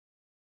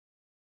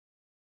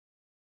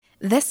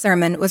This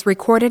sermon was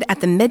recorded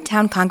at the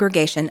Midtown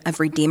congregation of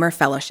Redeemer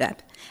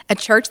Fellowship, a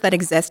church that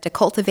exists to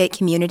cultivate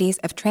communities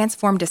of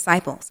transformed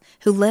disciples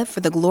who live for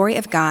the glory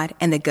of God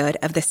and the good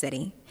of the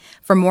city.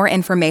 For more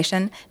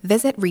information,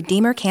 visit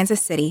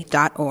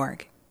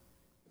redeemerkansascity.org.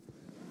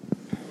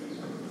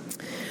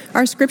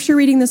 Our scripture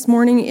reading this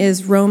morning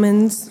is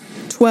Romans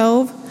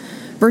 12,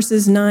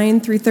 verses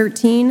 9 through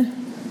 13,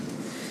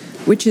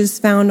 which is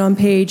found on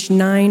page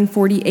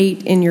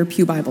 948 in your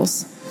pew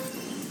Bibles.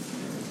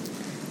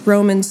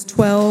 Romans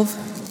 12,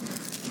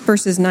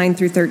 verses 9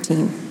 through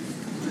 13.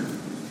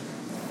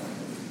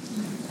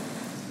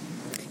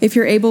 If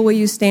you're able, will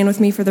you stand with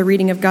me for the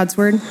reading of God's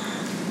word?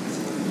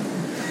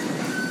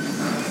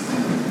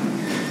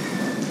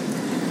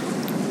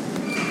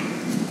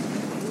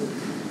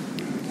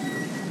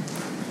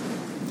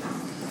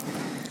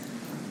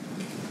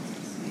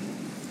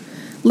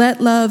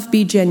 Let love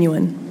be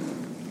genuine.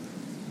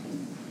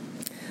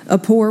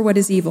 Abhor what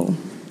is evil.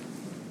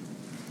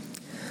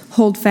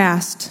 Hold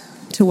fast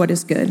to what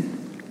is good.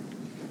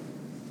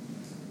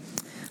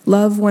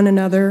 Love one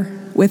another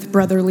with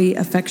brotherly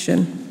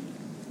affection.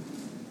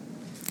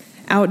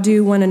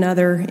 Outdo one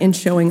another in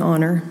showing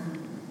honor.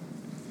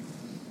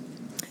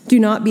 Do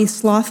not be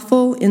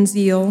slothful in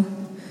zeal.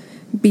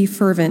 Be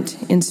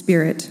fervent in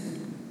spirit.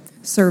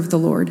 Serve the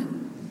Lord.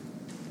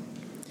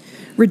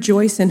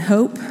 Rejoice in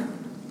hope.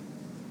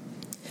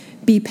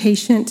 Be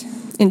patient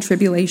in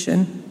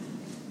tribulation.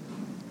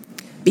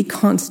 Be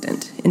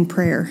constant in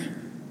prayer.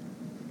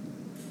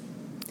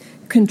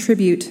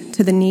 Contribute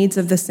to the needs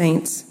of the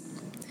saints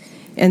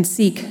and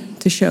seek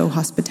to show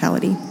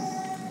hospitality.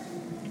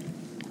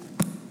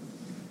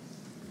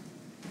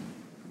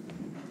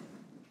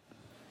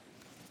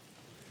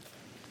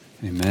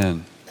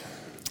 Amen.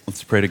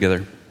 Let's pray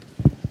together.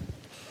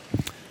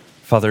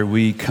 Father,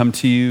 we come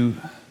to you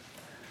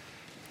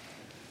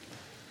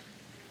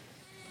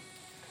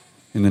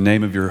in the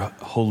name of your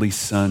holy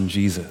Son,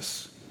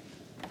 Jesus.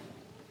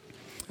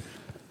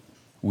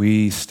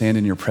 We stand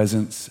in your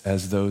presence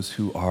as those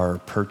who are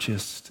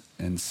purchased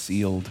and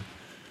sealed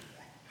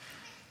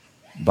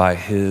by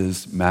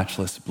his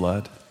matchless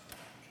blood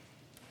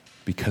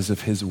because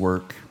of his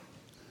work,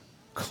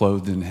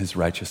 clothed in his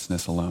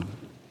righteousness alone.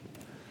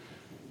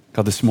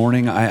 God, this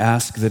morning I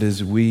ask that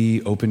as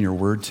we open your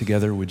word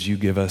together, would you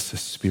give us a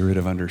spirit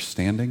of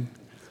understanding,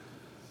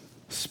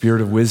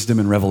 spirit of wisdom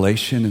and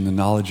revelation in the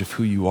knowledge of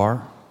who you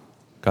are.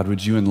 God,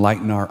 would you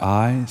enlighten our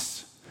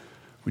eyes?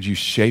 Would you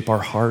shape our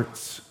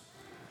hearts?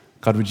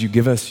 God, would you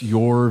give us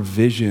your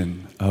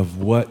vision of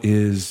what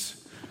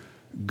is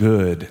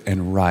good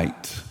and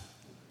right?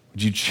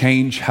 Would you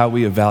change how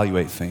we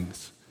evaluate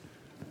things?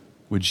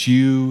 Would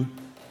you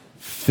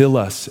fill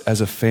us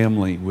as a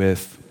family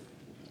with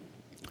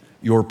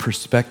your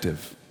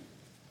perspective?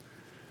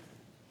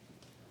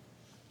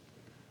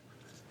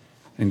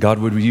 And God,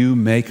 would you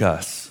make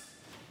us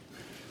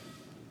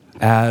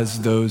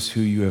as those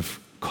who you have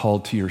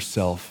called to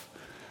yourself,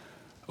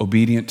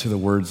 obedient to the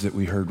words that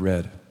we heard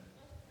read?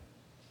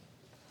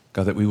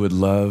 God, that we would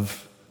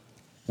love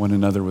one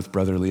another with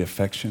brotherly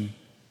affection,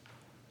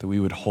 that we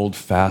would hold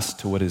fast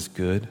to what is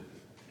good,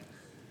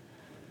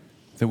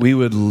 that we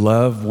would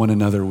love one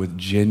another with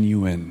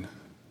genuineness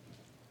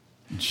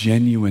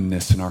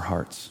in our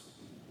hearts,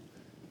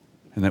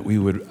 and that we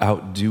would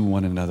outdo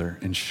one another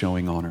in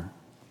showing honor.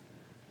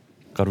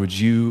 God, would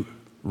you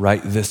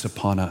write this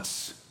upon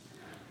us?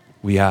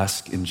 We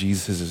ask in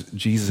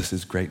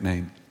Jesus' great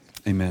name.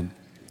 Amen.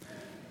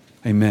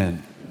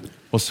 Amen.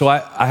 Well, so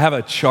I have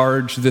a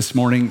charge this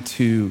morning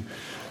to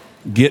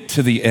get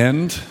to the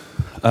end.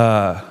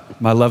 My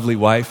lovely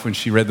wife, when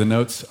she read the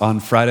notes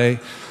on Friday,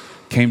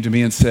 came to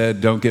me and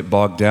said, don't get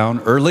bogged down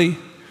early.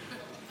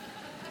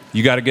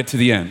 You got to get to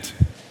the end.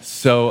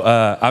 So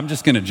I'm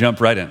just going to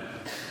jump right in.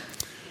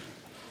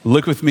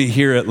 Look with me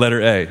here at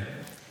letter A.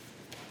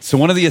 So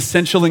one of the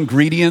essential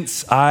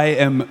ingredients I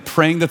am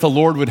praying that the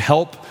Lord would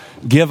help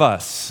give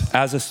us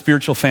as a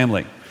spiritual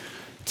family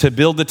to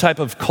build the type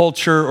of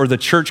culture or the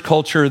church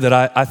culture that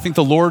I think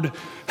the Lord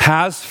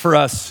has for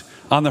us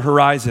on the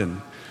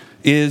horizon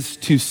is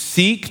to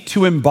seek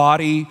to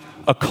embody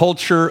a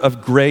culture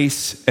of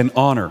grace and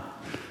honor.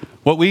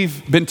 What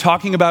we've been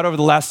talking about over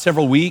the last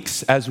several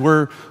weeks as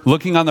we're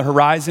looking on the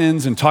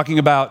horizons and talking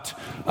about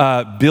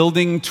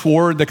building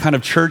toward the kind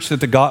of church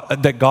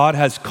that God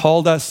has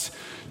called us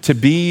to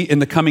be in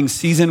the coming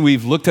season,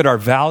 we've looked at our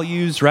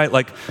values, right?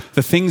 Like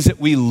the things that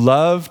we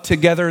love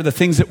together, the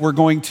things that we're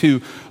going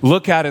to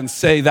look at and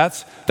say,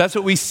 that's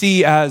what we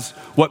see as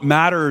what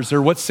matters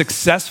or what's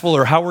successful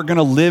or how we're going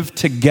to live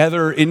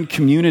together in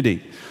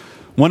community.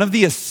 One of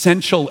the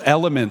essential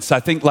elements,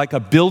 I think like a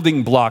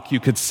building block, you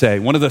could say,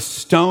 one of the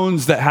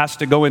stones that has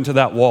to go into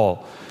that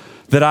wall,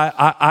 that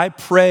I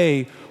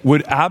pray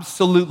would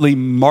absolutely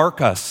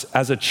mark us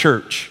as a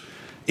church,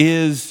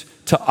 is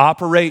to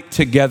operate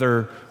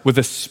together with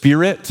a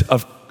spirit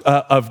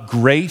of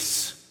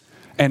grace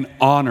and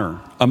honor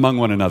among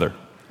one another.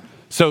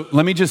 So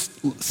let me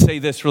just say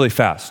this really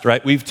fast,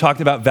 right? We've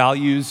talked about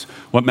values,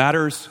 what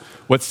matters,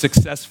 what's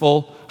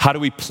successful, how do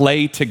we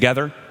play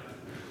together?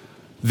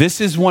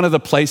 this is one of the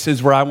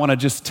places where I want to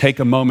just take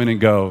a moment and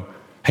go,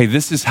 hey,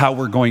 this is how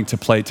we're going to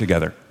play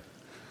together,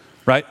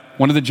 right?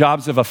 One of the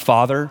jobs of a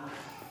father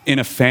in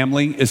a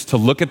family is to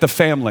look at the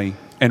family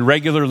and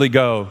regularly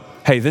go,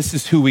 hey, this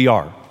is who we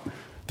are.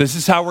 This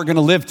is how we're going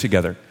to live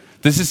together.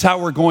 This is how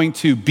we're going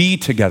to be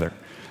together.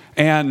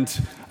 And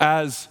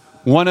as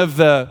one of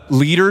the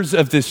leaders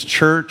of this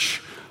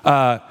church,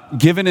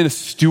 given a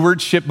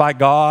stewardship by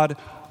God,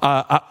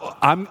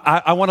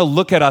 I want to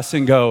look at us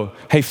and go,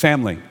 hey,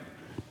 family,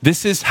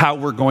 this is how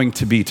we're going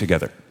to be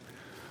together.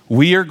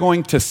 We are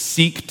going to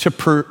seek to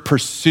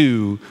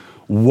pursue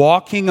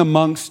walking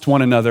amongst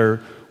one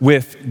another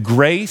with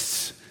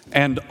grace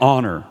and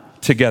honor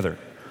together.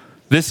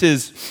 This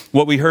is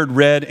what we heard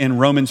read in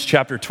Romans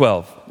chapter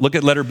 12. Look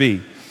at letter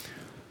B.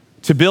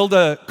 To build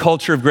a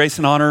culture of grace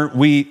and honor,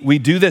 we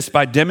do this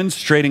by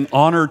demonstrating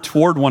honor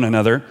toward one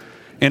another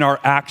in our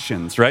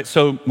actions, right?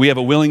 So we have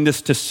a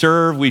willingness to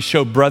serve, we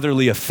show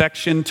brotherly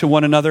affection to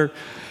one another,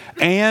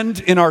 and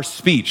in our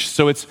speech.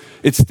 So it's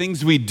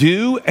things we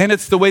do, and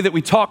it's the way that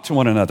we talk to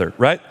one another,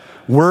 right?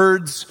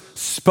 Words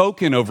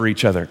spoken over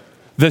each other.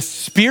 The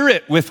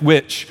spirit with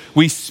which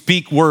we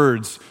speak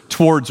words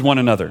towards one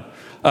another.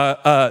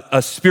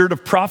 A spirit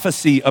of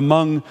prophecy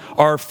among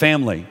our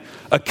family.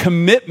 A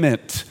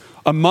commitment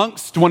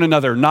amongst one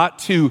another not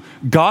to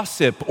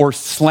gossip or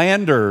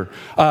slander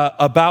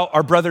about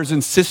our brothers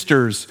and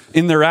sisters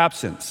in their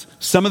absence.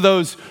 Some of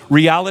those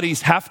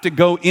realities have to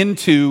go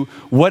into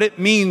what it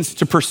means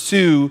to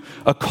pursue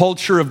a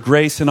culture of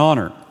grace and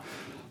honor.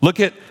 Look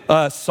at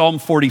Psalm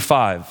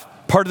 45.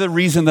 Part of the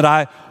reason that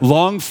I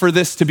long for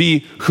this to be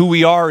who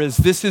we are is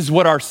this is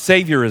what our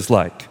Savior is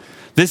like.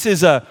 This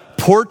is a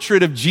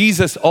portrait of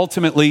Jesus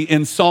ultimately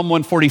in Psalm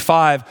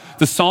 145.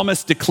 The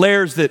psalmist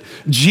declares that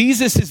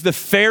Jesus is the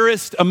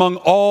fairest among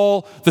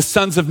all the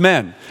sons of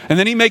men. And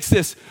then he makes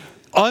this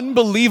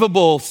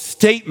unbelievable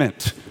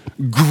statement.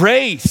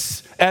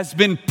 Grace has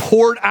been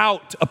poured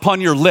out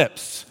upon your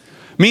lips,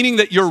 meaning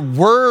that your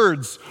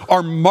words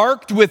are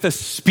marked with a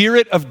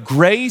spirit of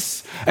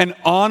grace and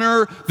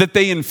honor, that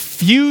they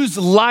infuse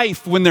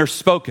life when they're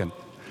spoken.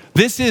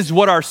 This is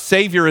what our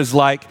Savior is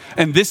like,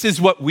 and this is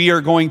what we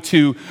are going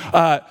to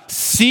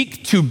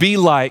seek to be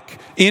like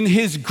in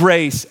His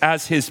grace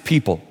as His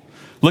people.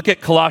 Look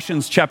at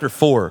Colossians chapter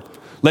 4.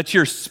 Let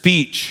your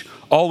speech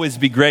always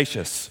be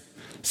gracious,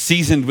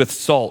 seasoned with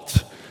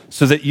salt,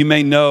 so that you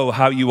may know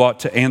how you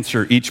ought to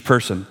answer each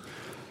person.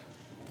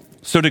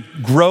 So to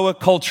grow a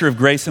culture of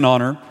grace and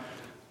honor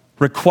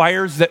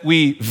requires that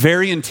we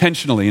very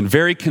intentionally and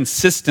very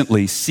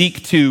consistently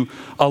seek to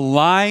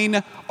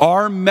align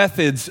our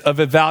methods of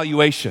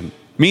evaluation.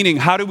 Meaning,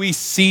 how do we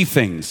see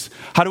things?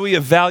 How do we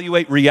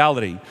evaluate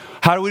reality?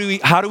 How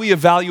do we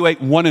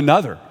evaluate one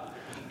another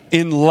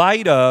in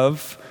light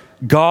of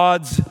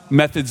God's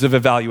methods of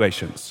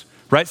evaluations?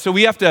 Right? So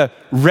we have to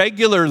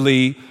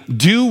regularly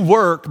do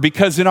work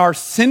because in our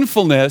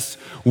sinfulness,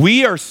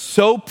 we are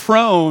so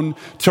prone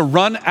to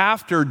run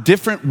after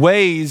different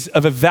ways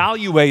of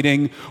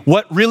evaluating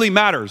what really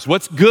matters,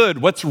 what's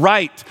good, what's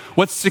right,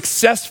 what's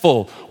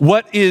successful,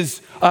 what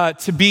is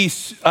to be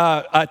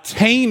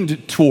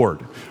attained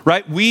toward,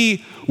 right?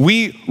 We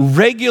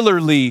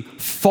regularly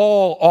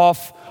fall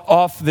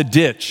off the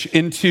ditch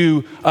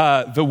into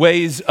the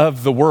ways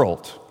of the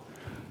world.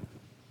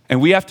 And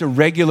we have to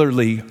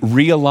regularly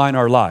realign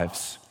our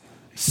lives,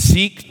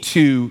 seek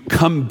to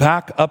come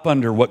back up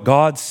under what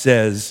God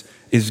says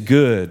is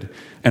good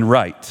and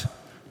right.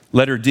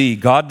 Letter D,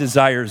 God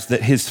desires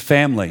that His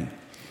family,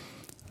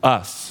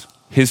 us,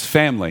 His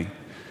family,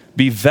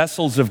 be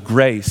vessels of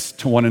grace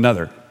to one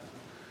another.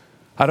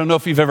 I don't know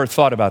if you've ever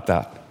thought about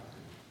that.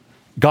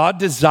 God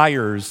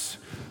desires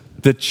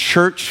the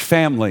church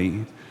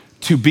family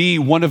to be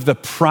one of the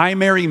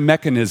primary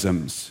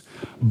mechanisms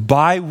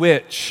by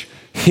which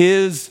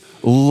His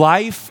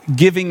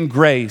life-giving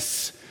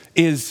grace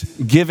is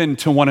given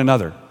to one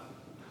another.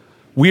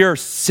 We are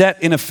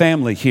set in a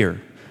family here,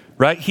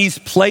 right? He's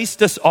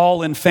placed us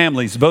all in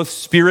families, both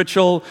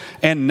spiritual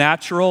and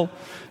natural.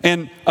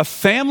 And a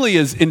family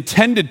is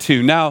intended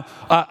to. Now,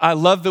 I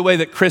love the way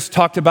that Chris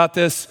talked about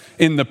this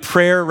in the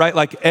prayer, right?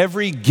 Like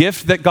every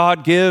gift that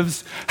God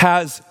gives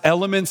has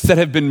elements that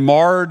have been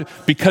marred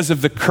because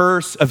of the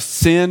curse of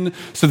sin.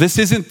 So this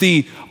isn't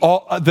the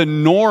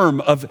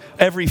norm of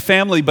every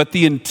family, but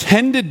the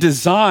intended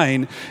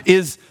design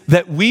is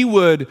that we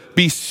would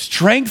be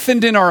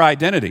strengthened in our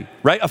identity,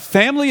 right? A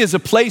family is a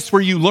place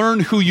where you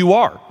learn who you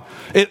are.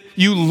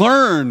 You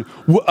learn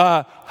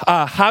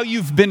how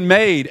you've been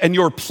made and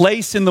your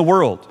place in the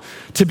world,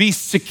 to be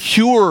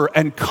secure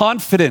and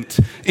confident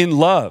in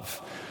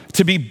love,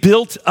 to be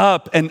built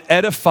up and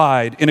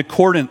edified in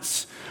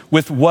accordance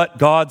with what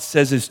God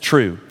says is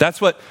true. That's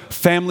what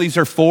families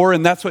are for,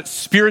 and that's what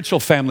spiritual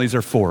families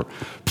are for.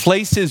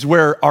 Places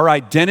where our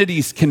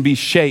identities can be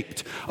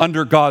shaped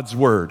under God's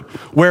word,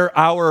 where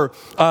our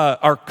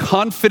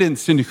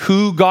confidence in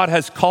who God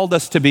has called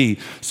us to be,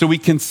 so we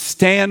can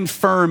stand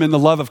firm in the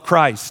love of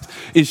Christ,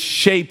 is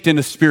shaped in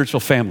a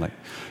spiritual family.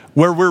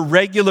 where we're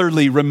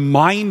regularly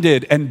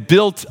reminded and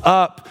built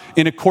up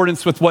in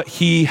accordance with what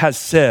he has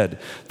said.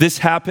 This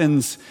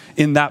happens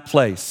in that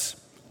place.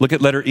 Look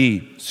at letter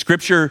E.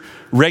 Scripture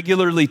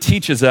regularly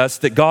teaches us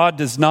that God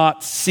does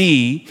not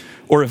see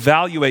or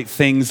evaluate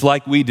things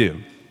like we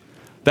do.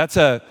 That's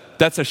a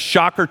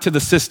shocker to the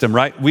system,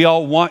 right? We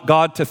all want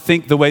God to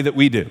think the way that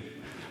we do.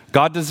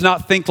 God does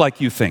not think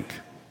like you think,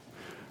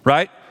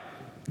 right?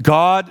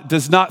 God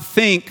does not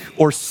think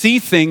or see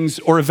things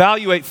or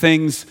evaluate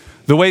things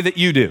the way that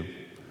you do.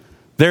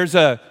 There's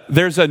a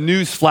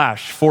news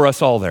flash for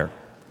us all there.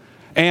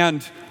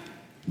 And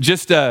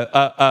just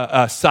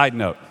a side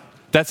note,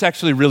 that's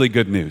actually really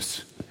good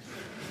news.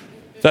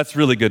 That's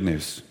really good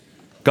news.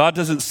 God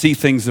doesn't see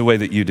things the way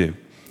that you do.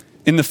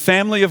 In the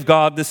family of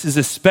God, this is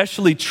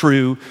especially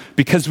true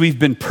because we've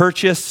been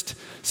purchased,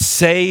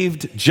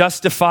 saved,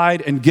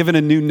 justified, and given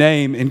a new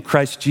name in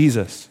Christ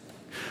Jesus.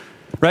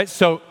 Right?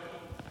 So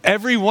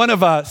every one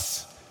of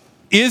us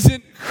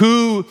isn't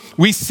who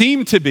we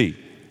seem to be,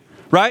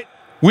 right?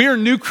 We are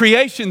new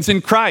creations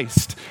in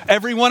Christ,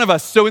 every one of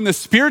us. So in the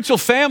spiritual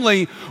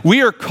family,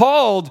 we are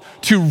called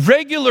to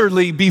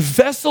regularly be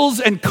vessels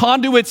and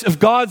conduits of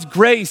God's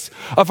grace,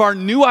 of our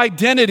new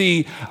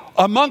identity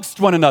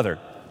amongst one another.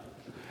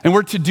 And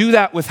we're to do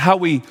that with how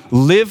we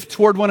live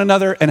toward one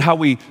another and how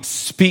we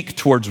speak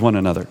towards one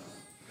another.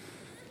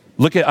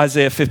 Look at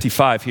Isaiah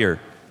 55 here.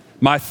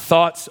 My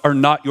thoughts are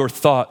not your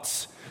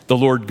thoughts, the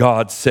Lord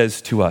God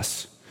says to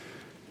us.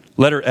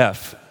 Letter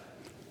F.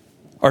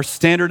 Our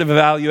standard of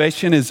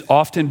evaluation is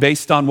often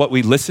based on what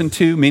we listen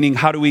to, meaning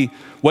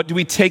what do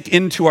we take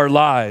into our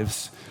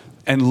lives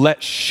and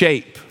let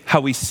shape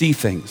how we see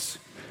things,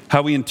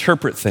 how we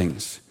interpret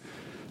things.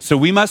 So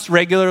we must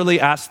regularly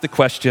ask the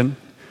question,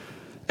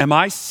 am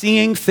I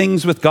seeing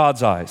things with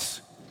God's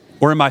eyes,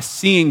 or am I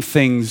seeing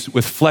things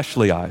with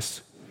fleshly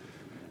eyes?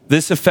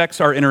 This affects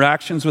our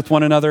interactions with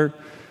one another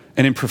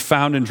and in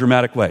profound and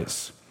dramatic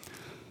ways.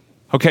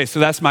 Okay,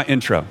 so that's my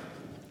intro.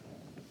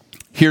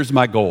 Here's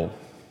my goal.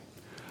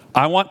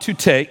 I want to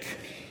take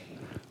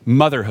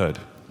motherhood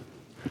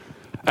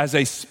as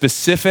a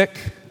specific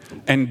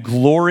and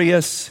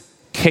glorious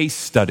case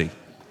study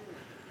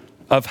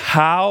of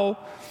how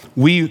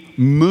we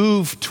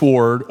move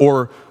toward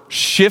or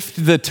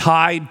shift the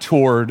tide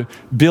toward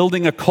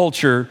building a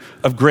culture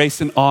of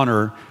grace and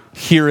honor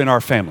here in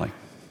our family.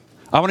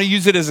 I want to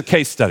use it as a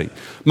case study.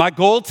 My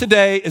goal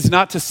today is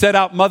not to set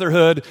out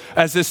motherhood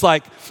as this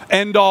like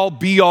end all,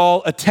 be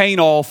all, attain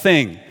all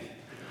thing.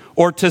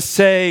 Or to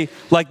say,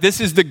 like,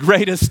 this is the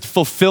greatest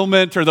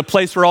fulfillment or the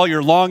place where all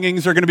your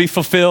longings are going to be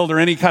fulfilled or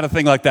any kind of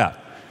thing like that.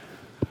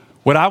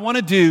 What I want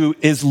to do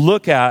is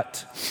look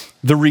at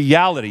the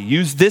reality,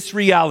 use this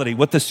reality,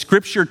 what the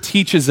scripture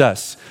teaches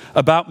us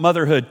about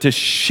motherhood to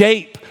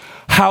shape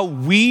how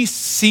we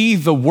see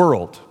the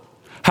world,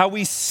 how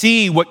we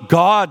see what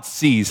God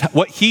sees,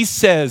 what he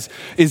says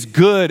is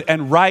good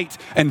and right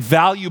and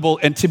valuable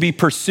and to be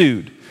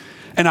pursued.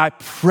 And I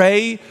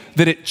pray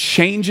that it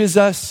changes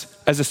us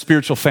as a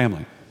spiritual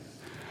family.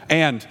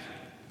 And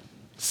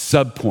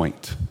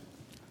subpoint,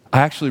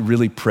 I actually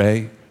really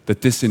pray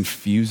that this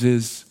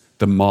infuses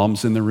the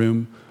moms in the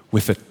room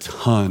with a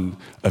ton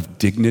of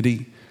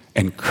dignity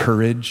and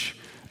courage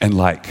and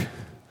like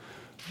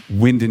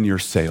wind in your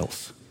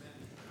sails.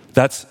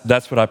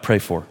 That's what I pray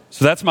for.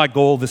 So that's my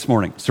goal this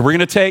morning. So we're going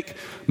to take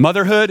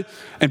motherhood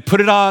and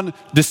put it on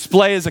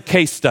display as a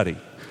case study.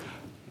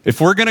 If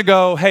we're going to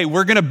go, hey,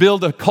 we're going to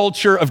build a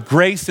culture of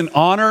grace and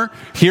honor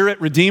here at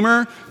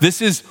Redeemer,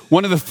 this is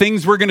one of the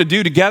things we're going to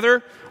do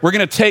together. We're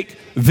going to take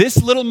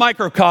this little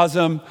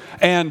microcosm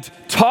and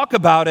talk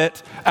about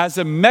it as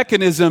a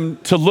mechanism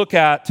to look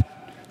at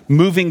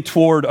moving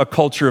toward a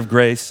culture of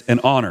grace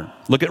and honor.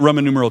 Look at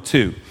Roman numeral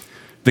 2,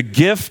 the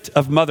gift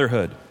of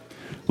motherhood.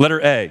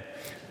 Letter A,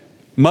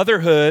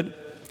 motherhood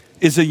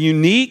is a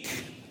unique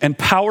and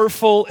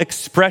powerful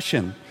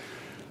expression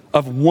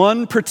of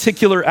one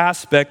particular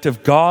aspect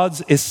of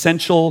God's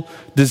essential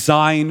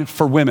design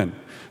for women.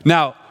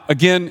 Now,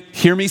 again,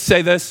 hear me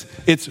say this.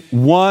 It's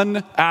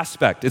one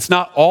aspect. It's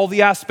not all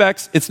the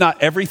aspects. It's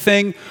not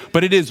everything,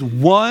 but it is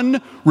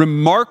one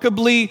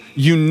remarkably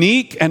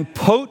unique and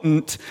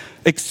potent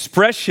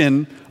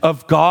expression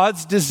of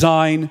God's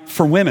design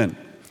for women.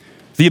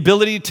 The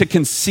ability to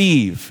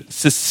conceive,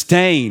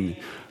 sustain,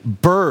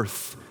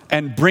 birth,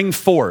 and bring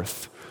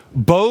forth,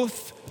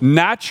 both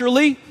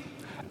naturally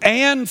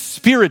and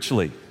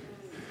spiritually,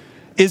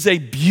 is a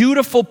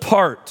beautiful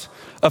part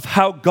of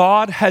how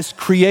God has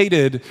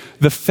created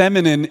the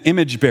feminine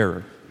image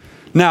bearer.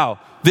 Now,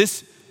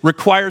 this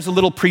requires a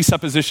little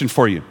presupposition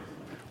for you.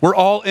 We're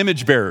all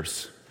image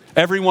bearers,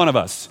 every one of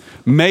us,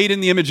 made in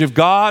the image of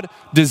God,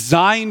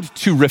 designed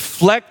to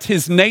reflect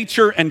his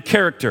nature and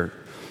character.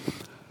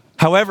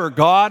 However,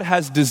 God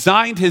has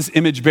designed his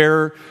image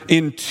bearer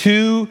in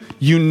two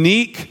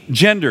unique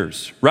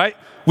genders, right?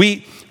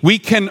 We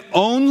can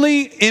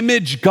only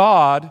image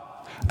God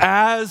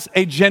as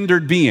a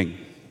gendered being.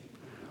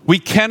 We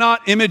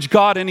cannot image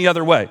God any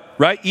other way,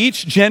 right?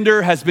 Each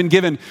gender has been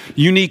given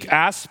unique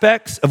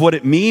aspects of what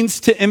it means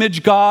to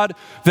image God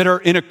that are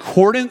in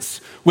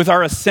accordance with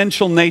our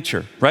essential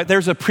nature, right?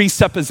 There's a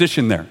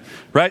presupposition there,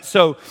 right?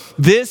 So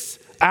this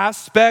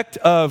aspect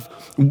of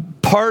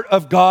part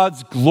of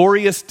God's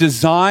glorious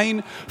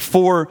design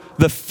for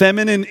the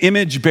feminine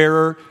image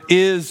bearer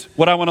is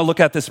what I want to look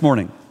at this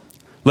morning.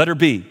 Letter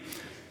B.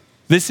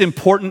 This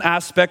important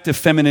aspect of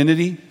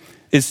femininity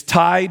is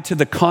tied to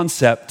the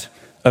concept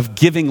of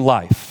giving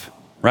life,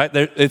 right?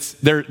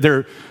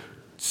 They're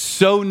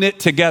so knit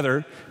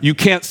together, you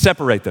can't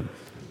separate them,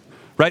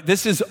 right?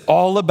 This is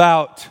all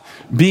about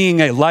being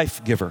a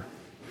life giver,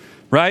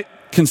 right?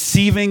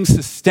 Conceiving,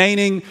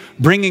 sustaining,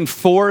 bringing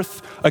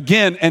forth,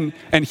 again,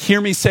 and hear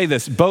me say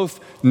this, both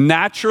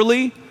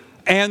naturally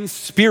and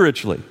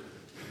spiritually.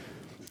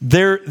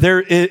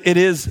 It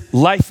is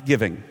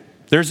life-giving.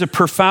 There's a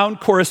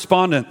profound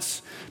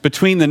correspondence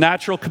between the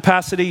natural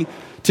capacity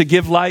to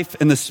give life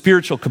and the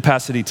spiritual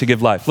capacity to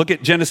give life. Look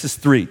at Genesis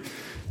 3.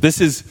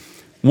 This is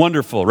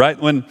wonderful, right?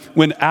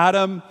 When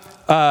Adam,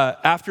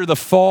 after the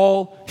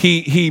fall,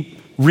 he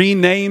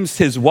renames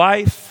his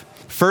wife.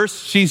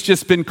 First, she's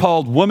just been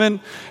called woman,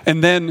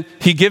 and then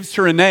he gives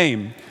her a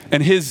name.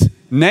 And his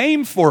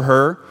name for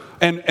her,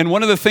 and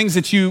one of the things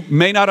that you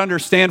may not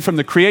understand from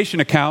the creation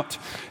account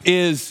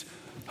is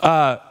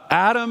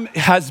Adam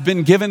has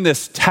been given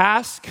this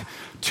task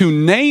to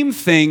name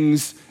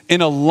things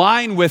in a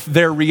line with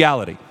their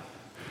reality,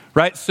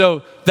 right?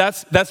 So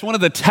that's one of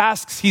the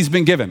tasks he's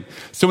been given.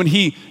 So when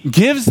he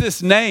gives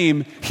this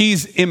name,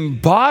 he's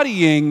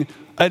embodying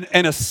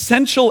an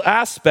essential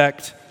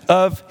aspect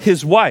of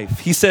his wife.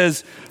 He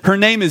says her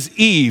name is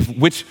Eve,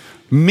 which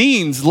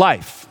means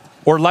life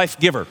or life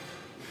giver,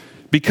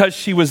 because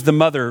she was the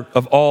mother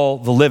of all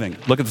the living.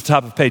 Look at the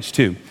top of page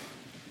 2.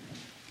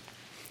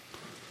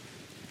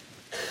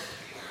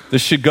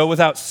 This should go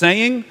without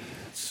saying.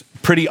 It's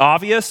pretty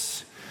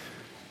obvious,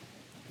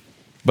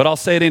 but I'll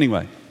say it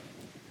anyway.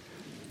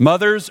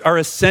 Mothers are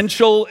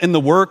essential in the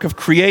work of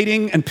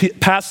creating and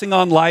passing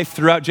on life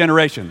throughout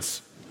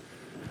generations.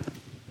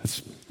 That's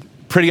a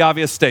pretty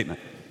obvious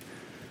statement.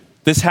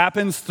 This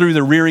happens through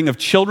the rearing of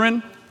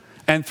children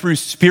and through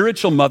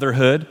spiritual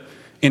motherhood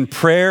in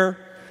prayer,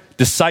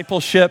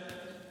 discipleship,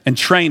 and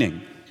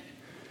training.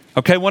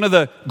 Okay, one of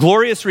the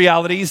glorious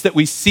realities that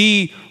we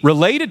see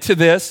related to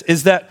this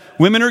is that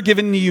women are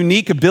given the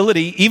unique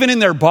ability, even in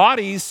their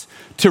bodies,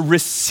 to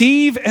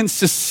receive and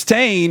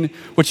sustain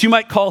what you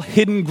might call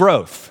hidden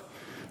growth,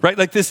 right?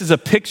 Like this is a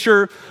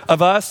picture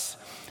of us,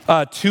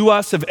 to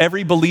us, of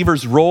every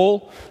believer's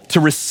role to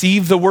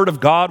receive the word of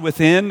God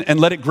within and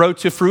let it grow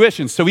to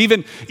fruition. So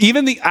even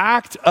the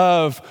act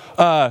of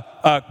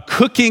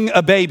cooking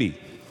a baby,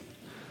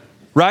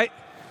 right,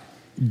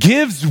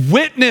 gives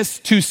witness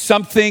to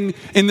something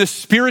in the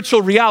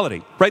spiritual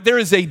reality, right? There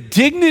is a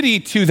dignity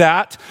to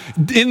that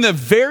in the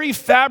very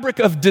fabric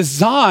of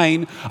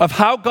design of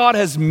how God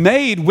has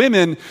made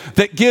women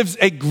that gives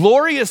a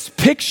glorious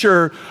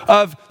picture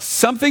of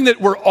something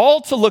that we're all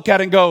to look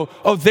at and go,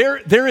 oh,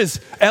 there is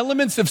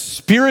elements of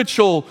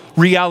spiritual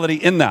reality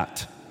in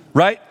that,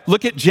 right?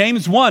 Look at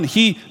James 1.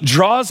 He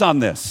draws on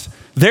this.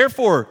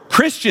 Therefore,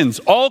 Christians,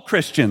 all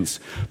Christians,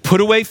 put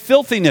away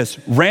filthiness,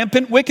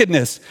 rampant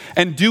wickedness,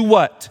 and do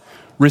what?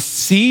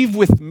 Receive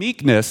with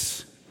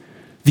meekness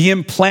the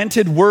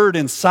implanted word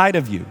inside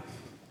of you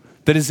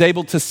that is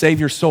able to save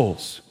your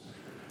souls.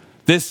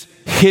 This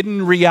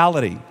hidden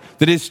reality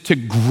that is to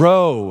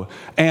grow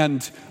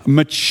and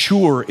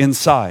mature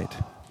inside.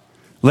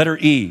 Letter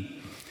E.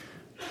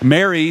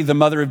 Mary, the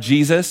mother of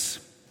Jesus,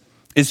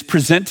 is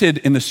presented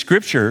in the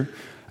scripture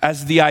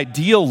as the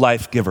ideal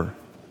life giver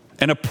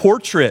and a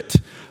portrait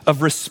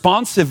of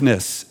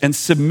responsiveness and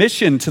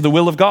submission to the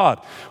will of God,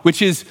 which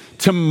is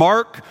to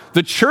mark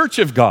the church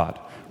of God,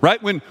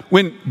 right?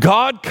 When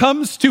God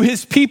comes to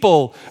his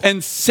people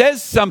and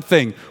says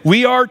something,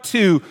 we are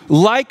to,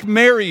 like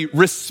Mary,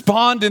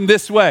 respond in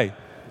this way.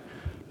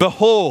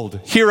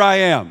 Behold, here I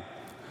am,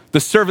 the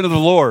servant of the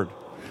Lord.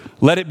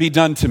 Let it be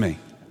done to me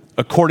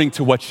according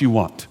to what you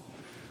want,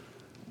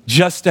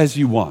 just as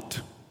you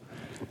want.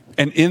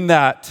 And in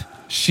that,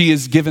 she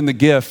is given the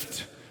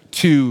gift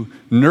to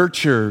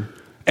nurture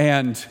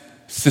and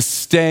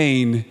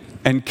sustain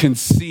and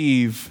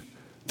conceive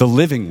the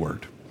living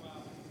word.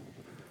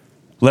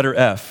 Letter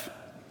F.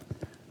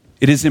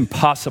 It is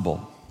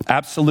impossible,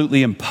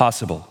 absolutely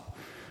impossible,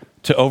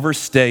 to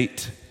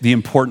overstate the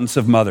importance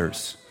of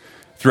mothers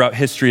throughout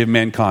history of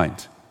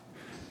mankind.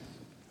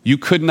 You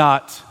could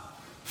not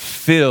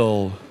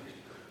fill,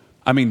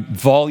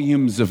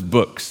 volumes of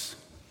books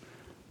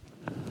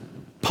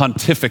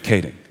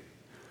pontificating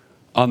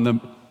on the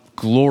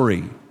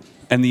glory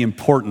and the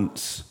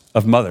importance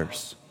of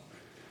mothers.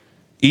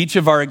 Each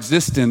of our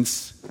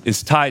existence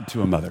is tied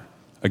to a mother.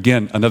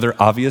 Again, another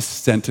obvious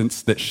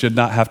sentence that should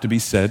not have to be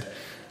said,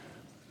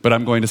 but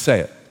I'm going to say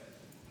it.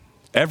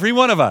 Every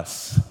one of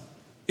us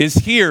is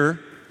here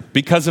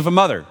because of a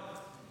mother.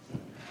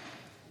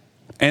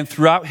 And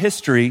throughout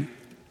history,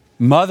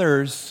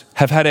 mothers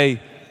have had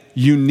a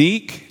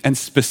unique and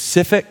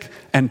specific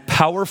and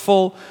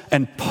powerful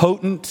and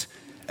potent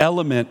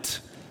element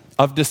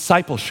of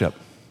discipleship,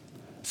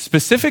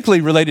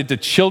 specifically related to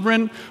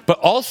children, but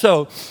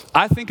also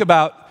I think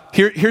about,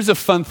 here's a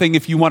fun thing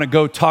if you want to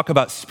go talk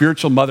about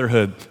spiritual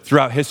motherhood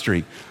throughout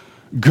history.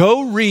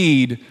 Go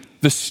read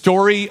the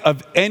story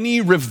of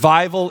any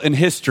revival in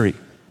history,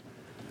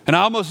 and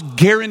I almost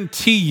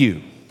guarantee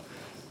you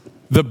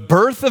the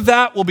birth of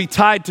that will be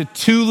tied to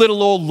two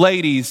little old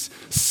ladies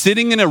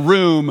sitting in a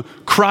room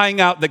crying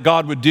out that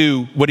God would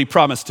do what he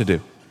promised to do.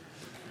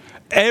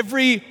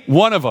 Every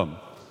one of them,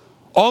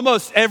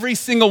 almost every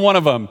single one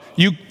of them,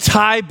 you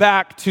tie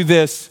back to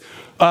this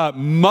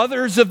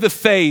mothers of the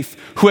faith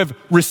who have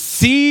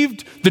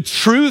received the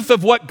truth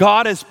of what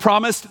God has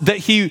promised that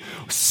he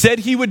said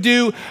he would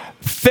do.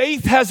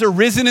 Faith has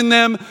arisen in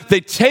them.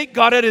 They take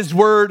God at his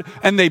word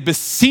and they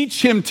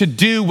beseech him to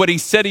do what he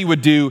said he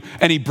would do,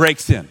 and he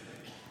breaks in.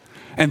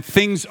 And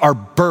things are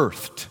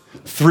birthed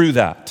through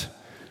that.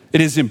 It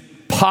is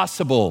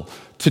impossible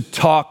to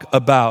talk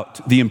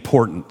about the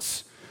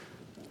importance,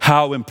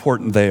 how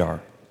important they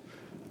are.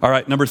 All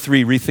right, number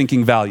 3,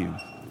 rethinking value.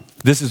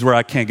 This is where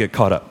I can't get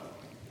caught up.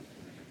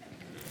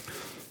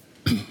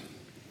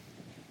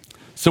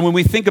 So when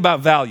we think about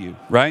value,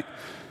 right,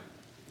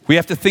 we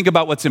have to think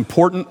about what's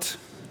important,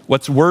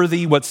 what's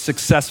worthy, what's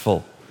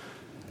successful.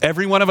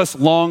 Every one of us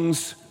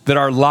longs that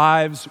our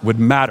lives would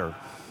matter.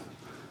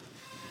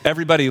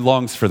 Everybody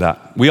longs for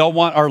that. We all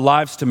want our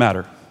lives to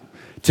matter,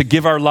 to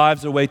give our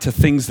lives away to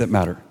things that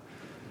matter.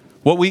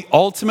 What we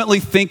ultimately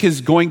think is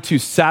going to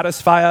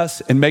satisfy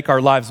us and make our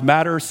lives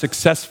matter,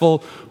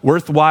 successful,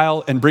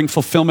 worthwhile, and bring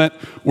fulfillment,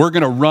 we're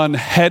going to run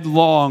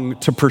headlong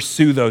to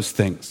pursue those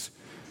things.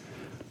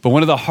 But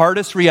one of the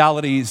hardest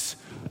realities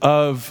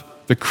of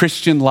the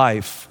Christian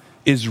life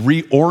is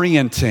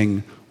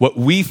reorienting what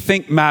we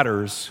think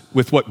matters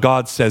with what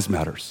God says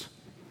matters.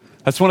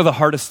 That's one of the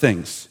hardest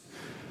things.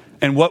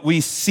 And what we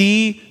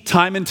see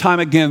time and time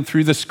again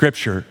through the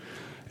scripture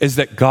is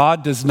that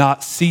God does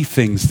not see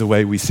things the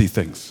way we see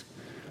things.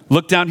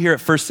 Look down here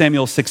at 1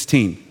 Samuel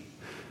 16.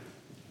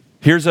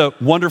 Here's a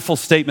wonderful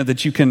statement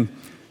that you can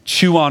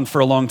chew on for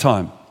a long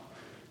time.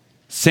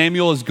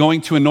 Samuel is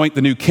going to anoint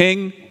the new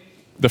king.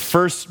 The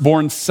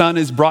firstborn son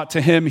is brought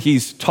to him.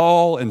 He's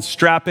tall and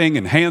strapping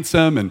and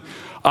handsome and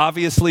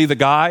obviously the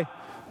guy.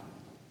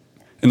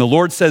 And the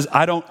Lord says,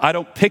 I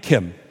don't pick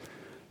him.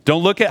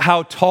 Don't look at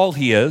how tall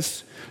he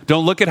is.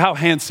 Don't look at how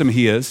handsome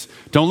he is.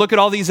 Don't look at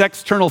all these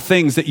external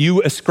things that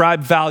you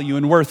ascribe value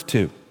and worth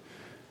to.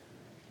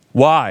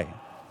 Why?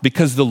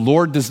 Because the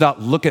Lord does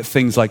not look at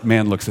things like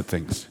man looks at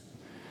things.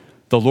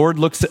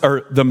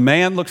 The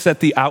man looks at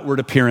the outward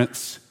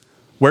appearance.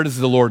 Where does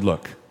the Lord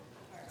look?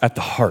 At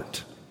the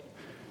heart.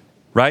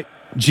 Right?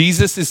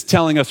 Jesus is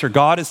telling us, or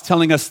God is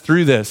telling us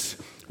through this,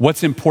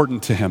 what's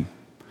important to him.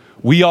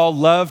 We all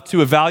love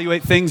to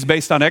evaluate things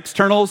based on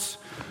externals,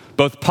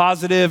 both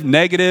positive,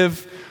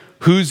 negative,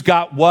 who's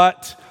got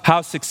what,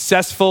 how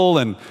successful,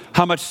 and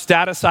how much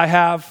status I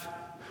have.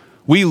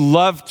 We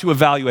love to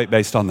evaluate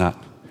based on that.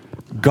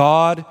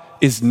 God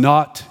is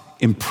not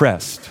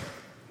impressed.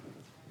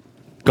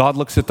 God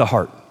looks at the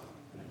heart.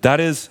 That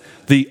is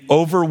the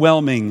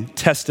overwhelming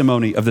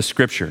testimony of the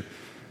scripture.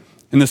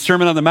 In the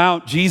Sermon on the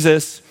Mount,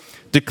 Jesus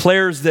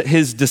declares that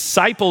his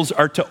disciples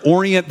are to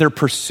orient their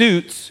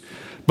pursuits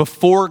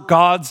before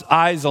God's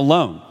eyes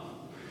alone.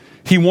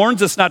 He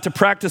warns us not to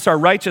practice our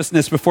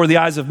righteousness before the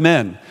eyes of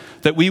men,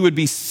 that we would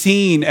be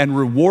seen and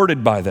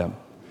rewarded by them.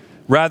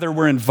 Rather,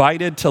 we're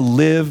invited to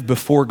live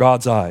before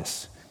God's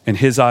eyes and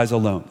his eyes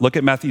alone. Look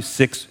at Matthew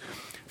 6,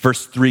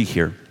 verse 3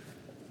 here.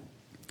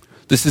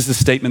 This is the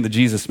statement that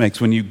Jesus makes: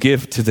 when you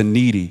give to the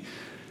needy,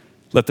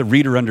 let the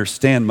reader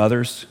understand,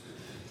 mothers.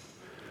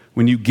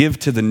 When you give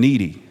to the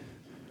needy,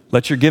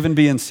 let your giving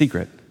be in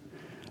secret,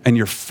 and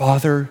your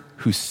Father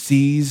who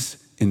sees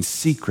in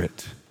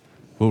secret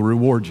will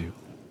reward you.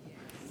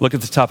 Look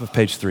at the top of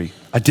page 3.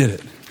 I did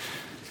it.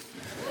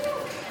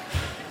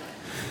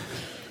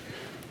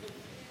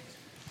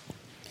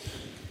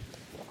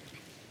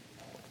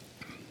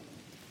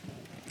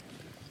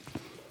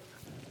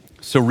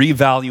 So,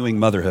 revaluing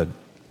motherhood.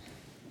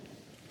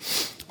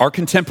 Our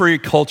contemporary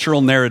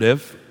cultural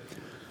narrative,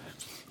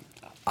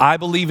 I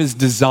believe, is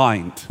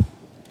designed.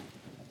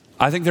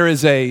 I think there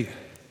is a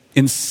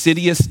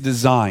insidious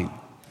design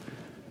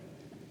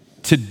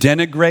to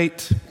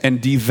denigrate and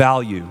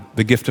devalue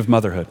the gift of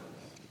motherhood.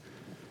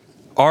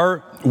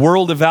 Our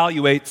world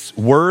evaluates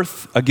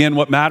worth, again,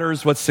 what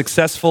matters, what's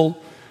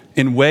successful,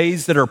 in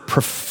ways that are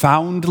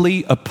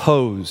profoundly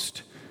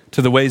opposed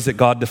to the ways that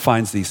God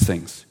defines these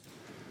things.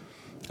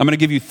 I'm going to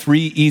give you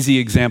 3 easy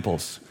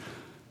examples.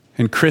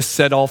 And Chris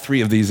said all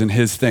 3 of these in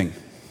his thing.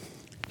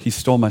 He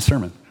stole my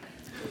sermon.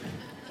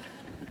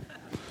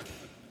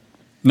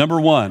 Number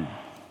 1,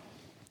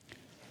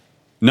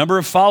 number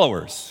of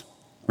followers,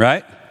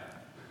 right?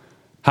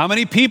 How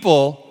many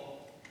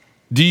people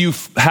do you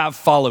have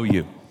follow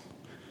you?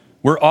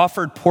 We're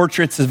offered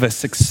portraits of a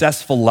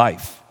successful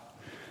life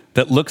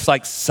that looks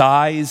like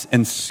size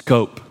and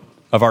scope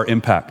of our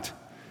impact.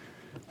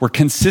 We're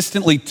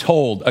consistently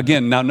told,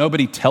 again, now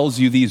nobody tells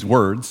you these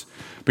words,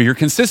 but you're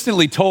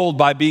consistently told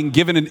by being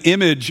given an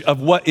image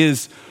of what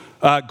is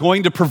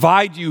going to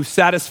provide you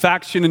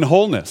satisfaction and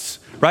wholeness,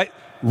 right?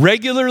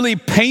 Regularly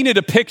painted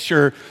a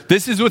picture,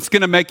 this is what's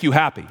going to make you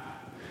happy.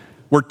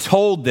 We're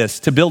told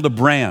this to build a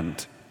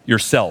brand,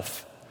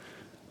 yourself,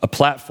 a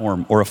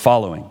platform, or a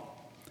following.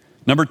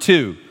 Number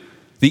 2,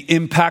 the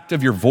impact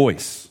of your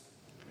voice.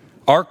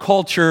 Our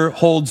culture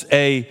holds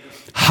a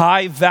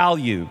high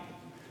value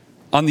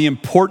on the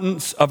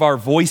importance of our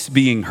voice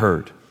being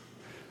heard.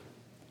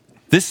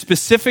 This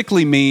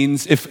specifically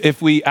means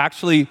if we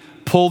actually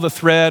pull the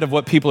thread of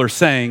what people are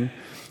saying,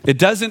 it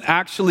doesn't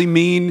actually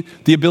mean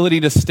the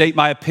ability to state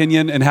my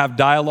opinion and have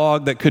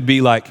dialogue that could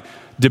be like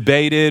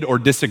debated or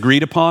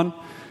disagreed upon.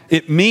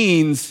 It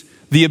means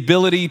the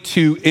ability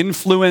to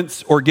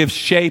influence or give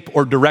shape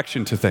or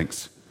direction to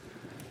things.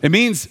 It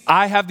means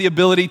I have the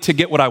ability to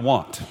get what I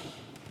want,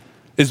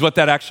 is what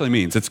that actually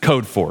means. It's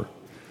code for.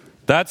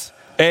 That's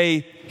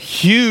a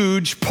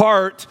huge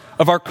part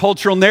of our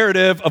cultural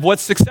narrative of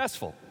what's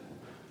successful,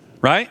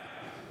 right?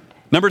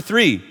 Number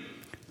 3,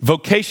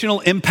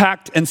 vocational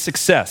impact and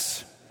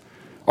success.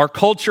 Our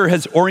culture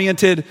has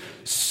oriented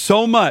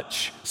so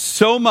much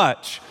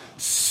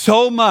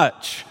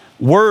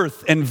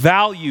worth and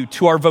value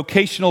to our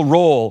vocational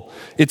role,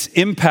 its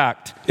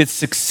impact, its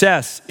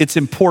success, its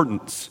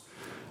importance.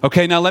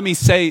 Okay, now let me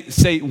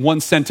say one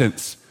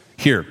sentence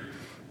here.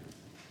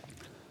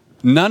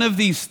 None of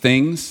these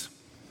things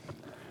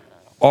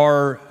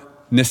are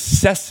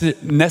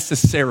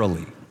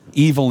necessarily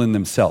evil in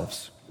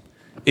themselves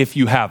if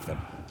you have them.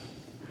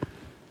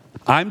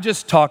 I'm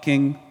just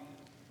talking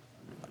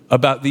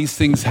about these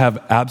things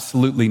have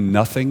absolutely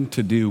nothing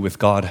to do with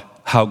God,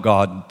 how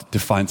God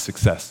defines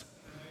success.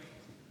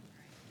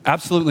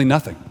 Absolutely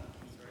nothing.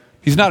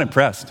 He's not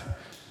impressed.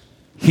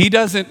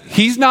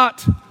 He's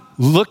not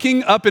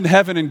looking up in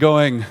heaven and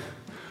going,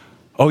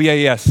 oh yeah,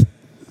 yes,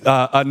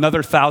 another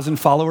 1,000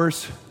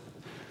 followers?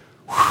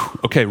 Whew,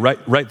 okay,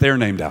 write their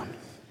name down.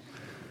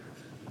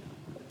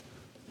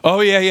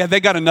 Oh yeah, they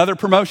got another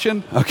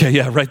promotion? Okay,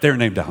 yeah, write their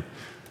name down.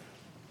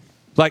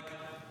 Like,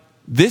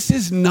 this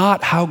is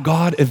not how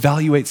God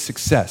evaluates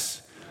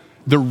success.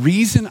 The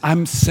reason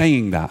I'm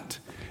saying that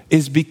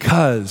is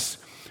because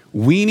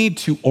we need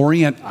to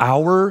orient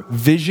our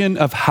vision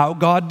of how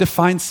God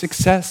defines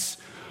success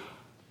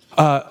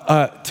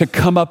to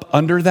come up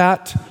under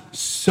that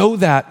so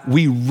that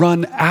we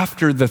run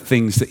after the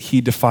things that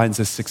he defines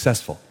as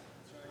successful.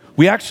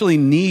 We actually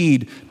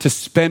need to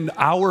spend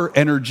our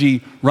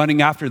energy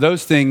running after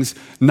those things,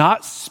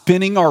 not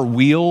spinning our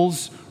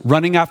wheels,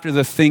 running after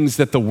the things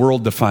that the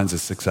world defines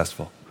as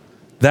successful.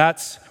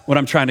 That's what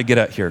I'm trying to get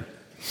at here.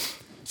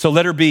 So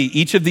letter B,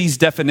 each of these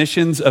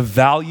definitions of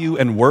value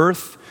and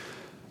worth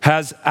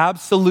has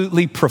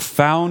absolutely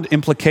profound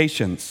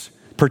implications,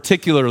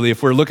 particularly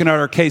if we're looking at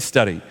our case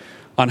study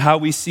on how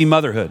we see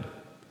motherhood.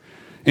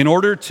 In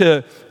order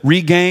to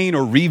regain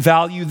or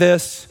revalue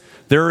this,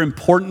 there are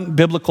important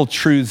biblical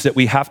truths that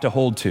we have to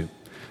hold to.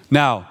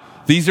 Now,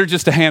 these are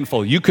just a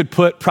handful. You could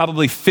put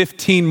probably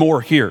 15 more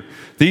here.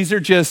 These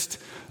are just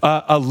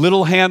a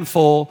little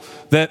handful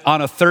that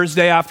on a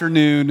Thursday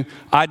afternoon,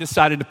 I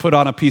decided to put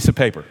on a piece of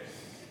paper.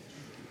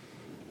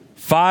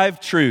 5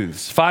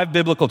 truths, 5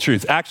 biblical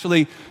truths.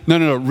 Actually,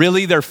 no.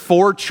 Really, they're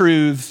 4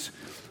 truths,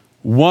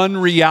 1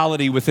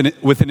 reality with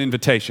an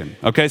invitation.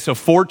 Okay, so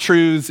 4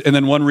 truths and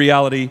then 1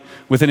 reality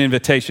with an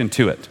invitation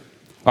to it.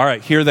 All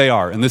right, here they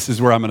are, and this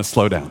is where I'm going to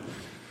slow down.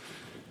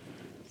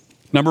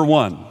 Number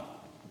 1,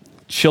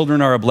 children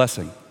are a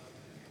blessing.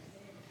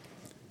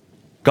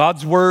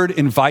 God's word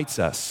invites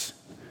us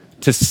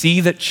to see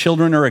that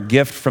children are a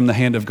gift from the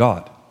hand of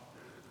God.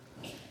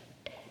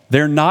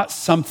 They're not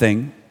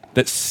something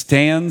that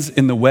stands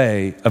in the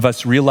way of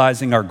us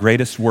realizing our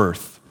greatest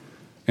worth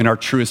and our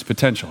truest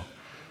potential.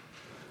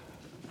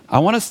 I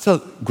want us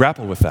to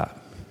grapple with that,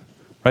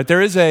 right?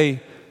 There is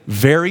a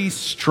very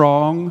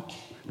strong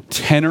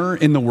tenor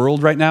in the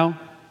world right now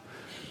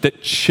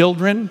that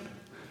children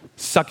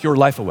suck your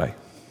life away.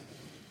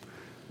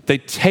 They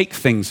take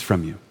things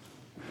from you.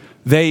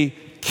 They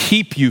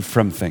keep you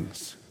from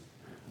things,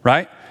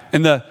 right?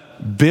 And the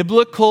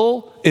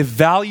biblical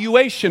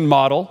evaluation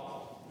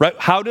model, right?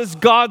 How does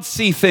God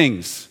see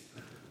things?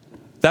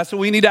 That's what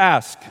we need to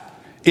ask,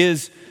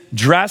 is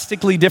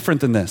drastically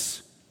different than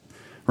this,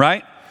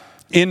 right?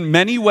 In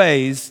many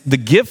ways, the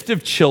gift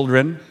of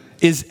children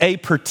is a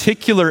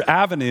particular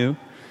avenue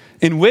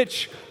in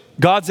which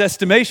God's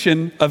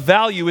estimation of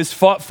value is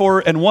fought for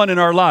and won in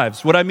our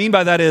lives. What I mean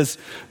by that is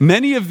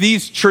many of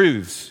these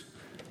truths,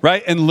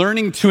 right, and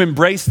learning to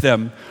embrace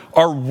them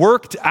are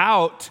worked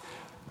out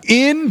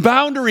in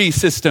boundary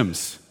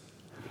systems,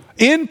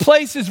 in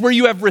places where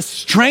you have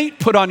restraint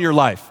put on your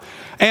life.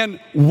 And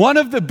one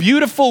of the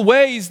beautiful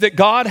ways that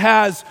God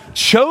has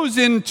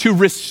chosen to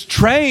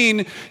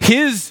restrain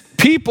his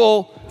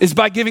people is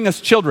by giving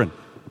us children.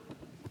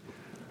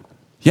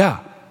 Yeah,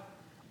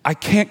 I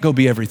can't go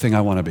be everything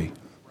I want to be.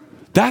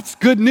 That's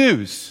good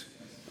news.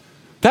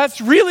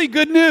 That's really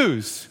good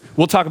news.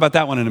 We'll talk about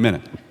that one in a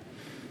minute.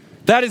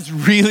 That is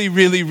really,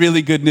 really,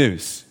 really good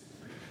news.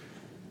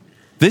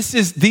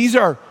 These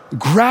are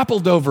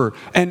grappled over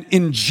and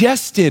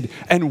ingested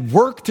and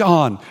worked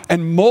on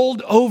and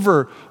mulled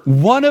over.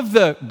 One of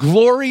the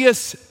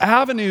glorious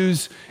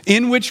avenues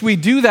in which we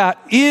do that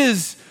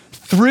is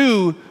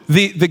through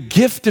the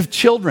gift of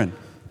children.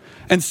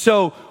 And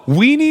so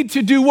we need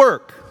to do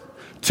work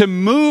to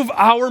move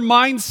our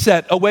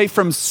mindset away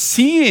from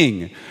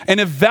seeing and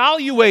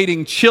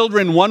evaluating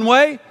children one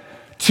way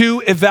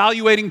to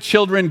evaluating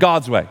children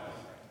God's way.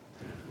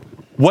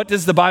 What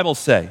does the Bible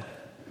say?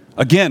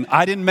 Again,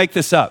 I didn't make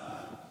this up.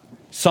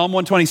 Psalm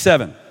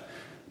 127,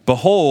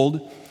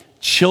 behold,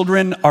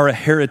 children are a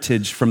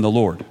heritage from the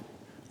Lord,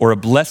 or a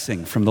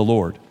blessing from the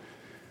Lord.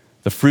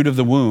 The fruit of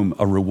the womb,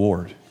 a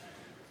reward.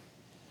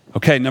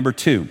 Okay, number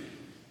two.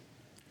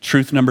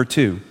 Truth number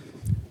two.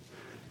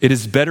 It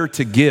is better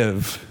to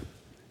give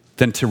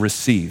than to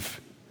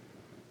receive.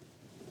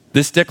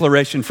 This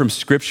declaration from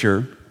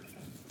Scripture,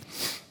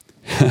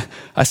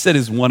 I said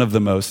is one of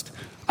the most.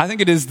 I think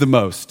it is the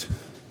most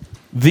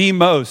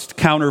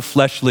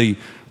counter-fleshly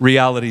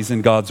realities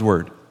in God's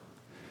Word.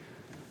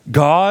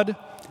 God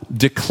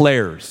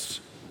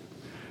declares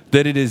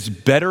that it is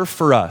better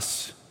for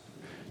us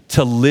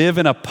to live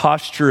in a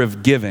posture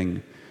of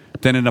giving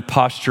than in a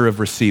posture of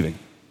receiving.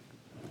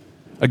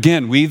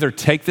 Again, we either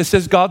take this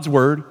as God's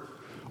Word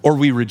or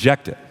we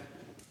reject it.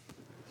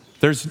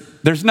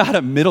 There's not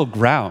a middle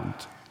ground,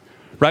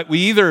 right? We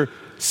either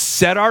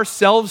set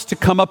ourselves to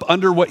come up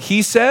under what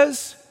He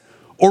says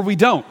or we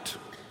don't.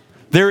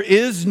 There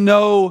is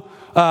no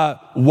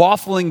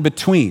waffling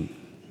between,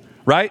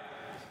 right?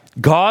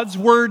 God's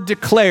Word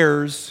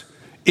declares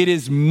it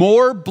is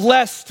more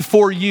blessed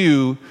for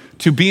you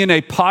to be in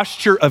a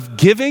posture of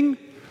giving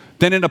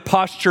than in a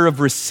posture of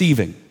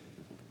receiving,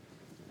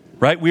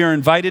 right? We are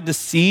invited to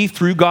see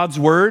through God's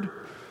Word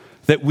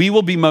that we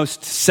will be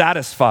most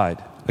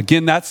satisfied.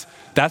 Again, that's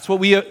what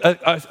we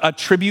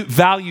attribute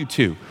value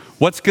to.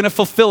 What's going to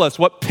fulfill us?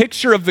 What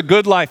picture of the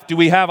good life do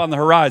we have on the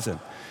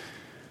horizon?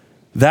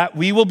 That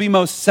we will be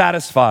most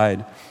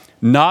satisfied,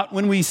 not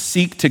when we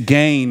seek to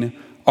gain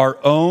our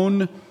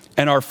own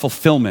and our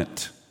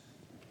fulfillment,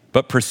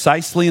 but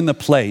precisely in the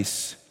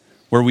place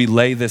where we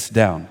lay this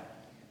down.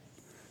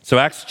 So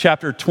Acts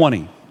chapter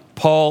 20,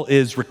 Paul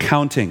is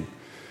recounting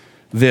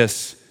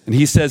this, and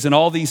he says, in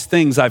all these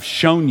things I've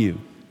shown you,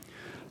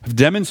 I've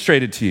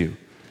demonstrated to you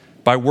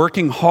by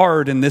working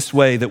hard in this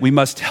way that we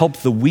must help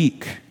the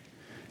weak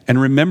and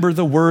remember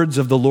the words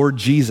of the Lord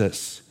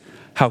Jesus,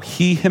 how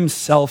He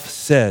Himself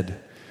said,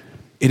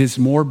 it is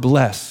more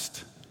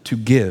blessed to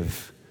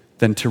give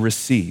than to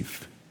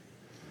receive.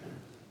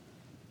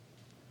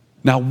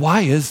 Now,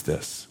 why is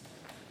this?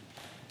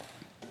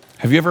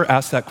 Have you ever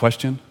asked that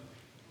question?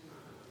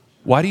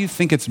 Why do you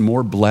think it's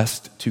more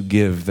blessed to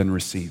give than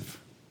receive?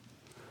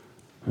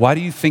 Why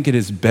do you think it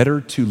is better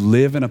to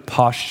live in a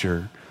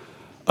posture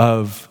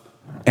of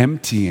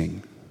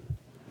emptying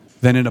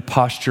than in a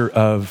posture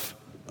of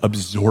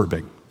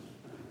absorbing?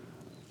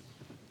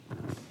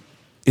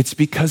 It's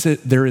because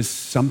there is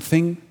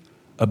something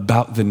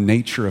about the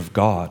nature of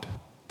God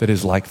that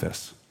is like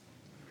this.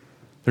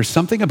 There's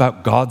something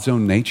about God's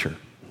own nature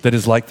that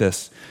is like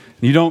this.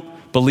 You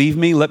don't believe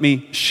me? Let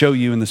me show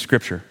you in the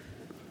Scripture.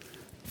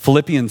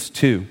 Philippians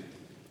 2.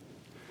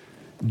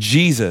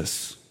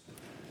 Jesus,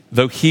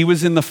 though He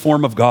was in the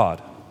form of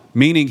God,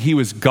 meaning He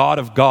was God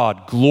of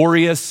God,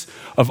 glorious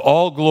of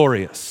all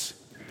glorious,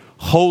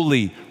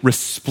 holy,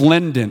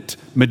 resplendent,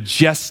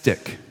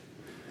 majestic,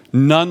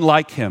 none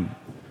like Him.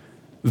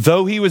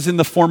 Though He was in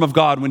the form of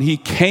God, when He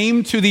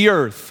came to the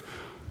earth,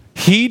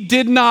 He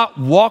did not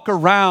walk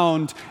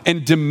around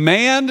and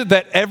demand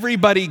that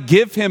everybody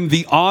give Him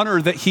the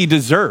honor that He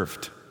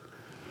deserved,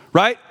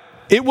 right?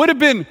 It would have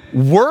been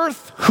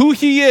worth who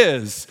He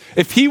is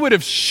if He would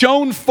have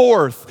shone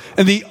forth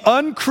in the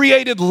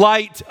uncreated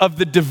light of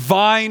the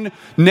divine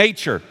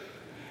nature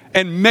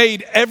and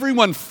made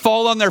everyone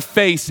fall on their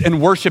face and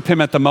worship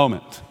Him at the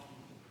moment.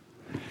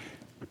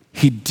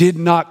 He did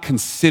not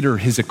consider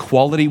His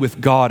equality with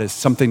God as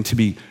something to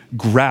be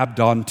grabbed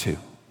onto.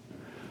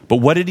 But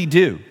what did He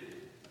do?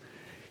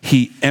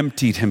 He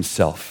emptied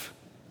Himself.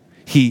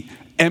 He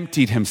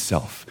emptied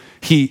Himself.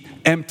 He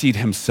emptied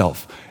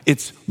Himself.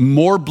 It's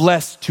more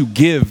blessed to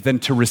give than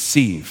to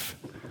receive.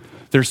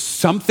 There's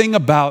something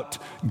about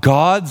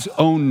God's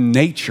own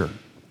nature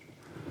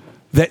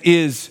that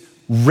is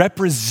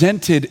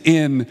represented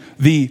in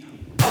the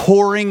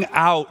pouring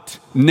out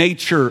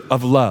nature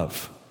of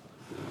love.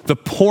 The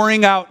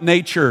pouring out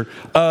nature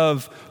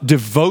of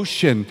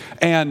devotion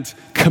and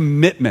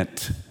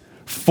commitment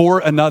for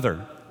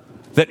another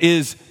that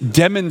is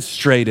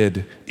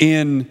demonstrated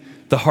in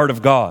the heart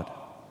of God.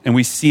 And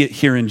we see it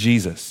here in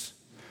Jesus.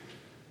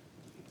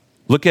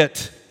 Look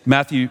at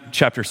Matthew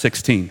chapter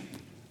 16.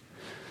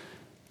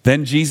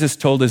 Then Jesus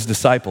told His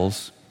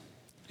disciples,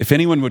 if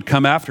anyone would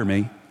come after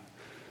me,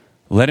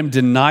 let him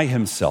deny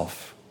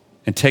himself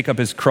and take up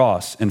his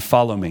cross and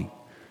follow me.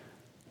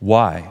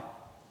 Why?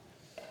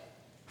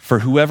 For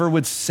whoever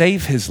would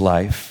save his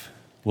life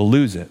will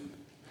lose it,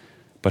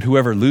 but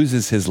whoever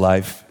loses his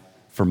life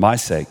for my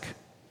sake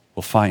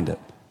will find it.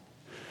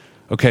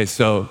 Okay,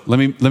 so let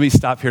me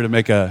stop here to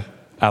make a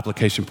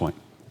application point.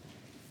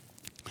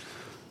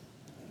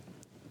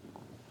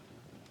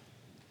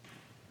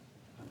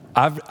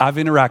 I've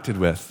interacted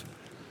with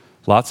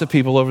lots of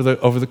people over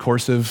the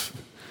course of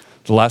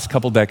the last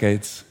couple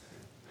decades.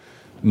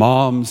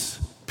 Moms,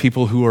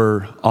 people who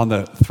are on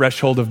the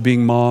threshold of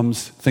being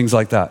moms, things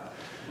like that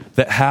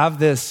have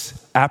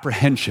this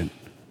apprehension,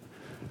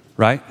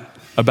 right?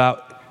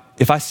 About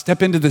if I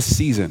step into this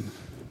season,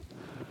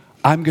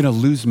 I'm going to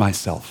lose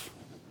myself.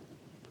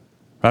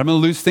 Right? I'm going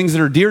to lose things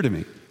that are dear to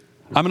me.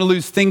 I'm going to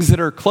lose things that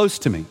are close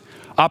to me.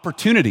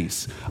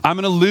 Opportunities. I'm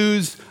going to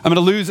lose.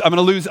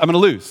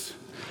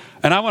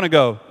 And I want to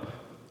go,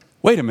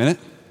 wait a minute.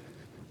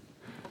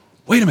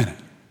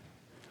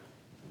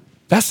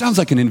 That sounds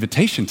like an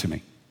invitation to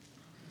me,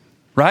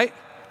 right?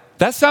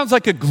 That sounds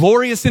like a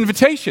glorious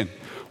invitation.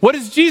 What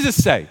does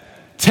Jesus say?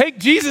 Take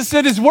Jesus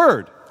at his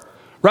word,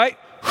 right?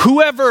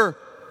 Whoever,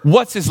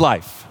 what's his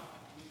life?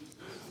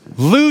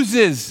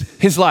 Loses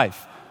his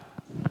life,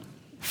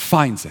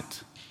 finds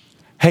it.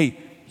 Hey,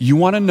 you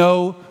want to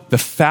know the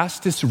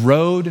fastest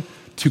road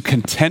to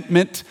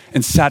contentment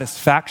and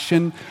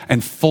satisfaction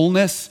and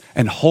fullness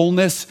and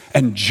wholeness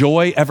and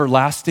joy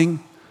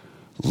everlasting?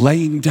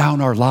 Laying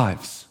down our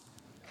lives.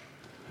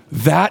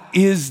 That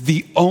is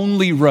the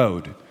only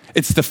road.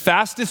 It's the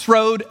fastest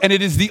road and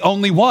it is the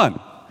only one.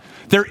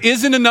 There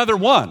isn't another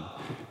one.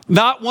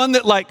 Not one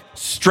that like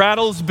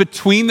straddles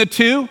between the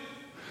two.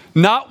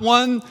 Not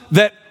one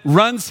that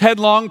runs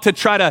headlong to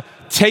try to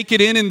take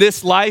it in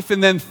this life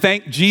and then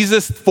thank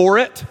Jesus for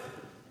it.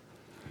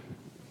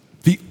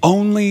 The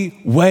only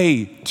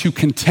way to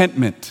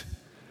contentment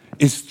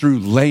is through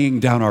laying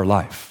down our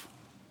life.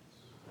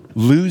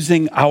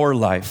 Losing our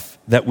life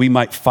that we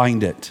might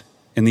find it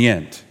in the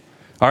end.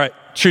 All right,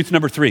 truth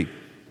number 3.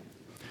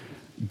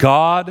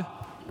 God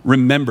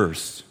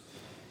remembers.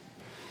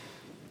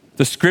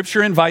 The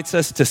scripture invites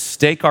us to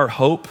stake our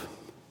hope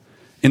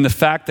in the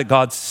fact that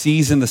God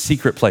sees in the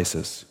secret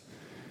places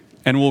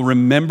and will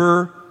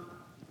remember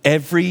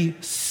every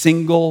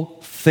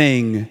single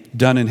thing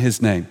done in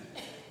his name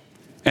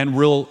and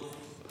will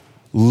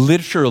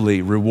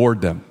literally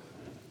reward them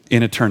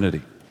in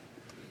eternity.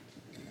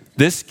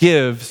 This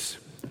gives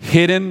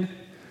hidden,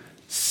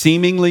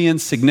 seemingly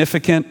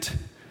insignificant,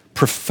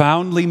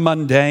 profoundly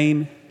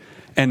mundane,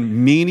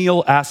 and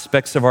menial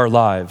aspects of our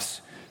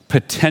lives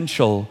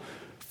potential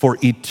for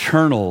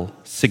eternal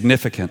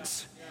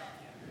significance.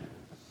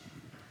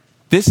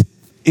 This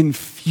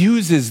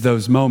infuses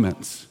those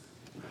moments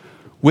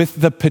with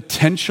the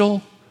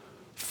potential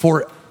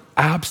for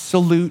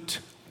absolute,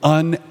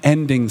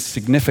 unending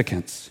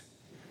significance.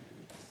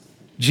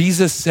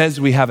 Jesus says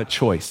we have a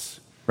choice,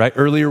 right?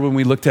 Earlier when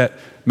we looked at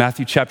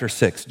Matthew chapter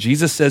 6,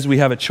 Jesus says we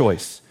have a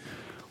choice.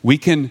 We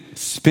can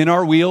spin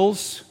our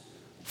wheels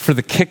for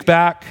the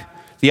kickback,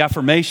 the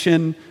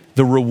affirmation,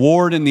 the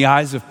reward in the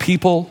eyes of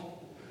people,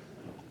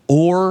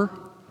 or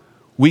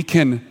we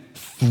can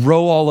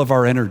throw all of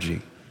our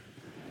energy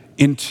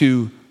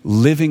into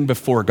living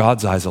before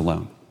God's eyes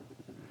alone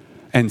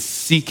and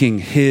seeking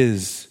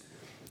his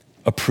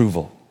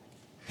approval,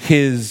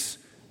 his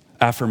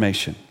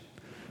affirmation.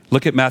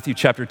 Look at Matthew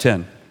chapter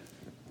 10.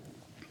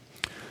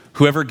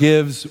 Whoever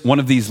gives one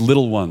of these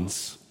little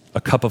ones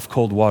a cup of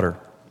cold water,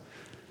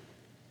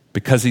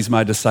 because he's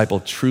my disciple,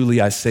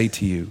 truly I say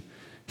to you,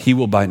 he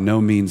will by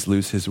no means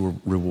lose his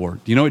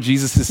reward. Do you know what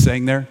Jesus is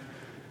saying there?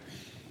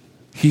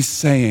 He's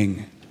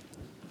saying,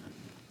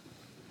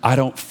 I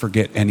don't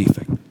forget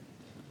anything.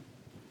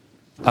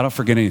 I don't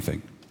forget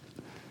anything.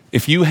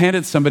 If you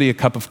handed somebody a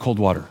cup of cold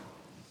water,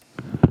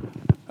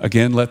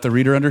 again, let the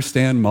reader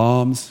understand,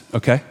 moms,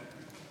 okay?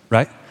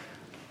 Right?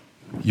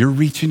 You're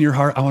reaching your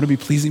heart. I want to be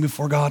pleasing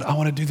before God. I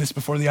want to do this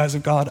before the eyes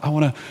of God. I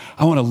want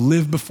to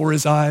live before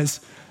his eyes.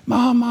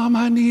 Mom,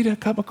 I need a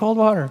cup of cold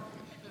water.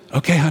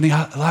 Okay, honey,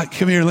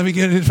 come here. Let me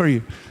get it for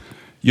you.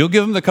 You'll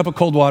give him the cup of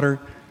cold water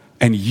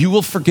and you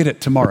will forget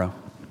it tomorrow.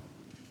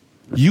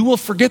 You will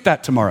forget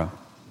that tomorrow.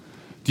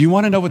 Do you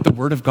want to know what the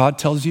word of God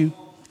tells you?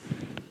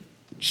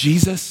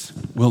 Jesus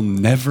will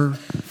never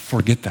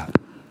forget that.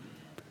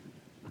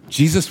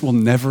 Jesus will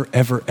never,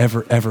 ever,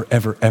 ever, ever,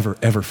 ever, ever,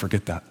 ever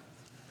forget that.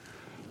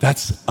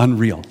 That's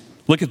unreal.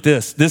 Look at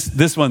this.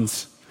 This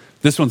one's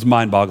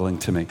mind-boggling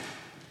to me.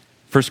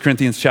 1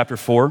 Corinthians chapter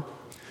 4.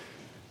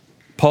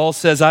 Paul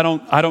says, I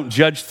don't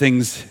judge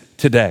things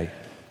today.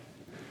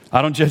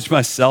 I don't judge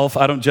myself.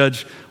 I don't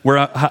judge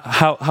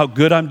how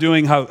good I'm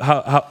doing,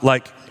 how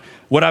like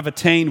what I've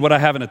attained, what I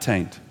haven't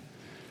attained.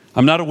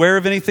 I'm not aware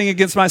of anything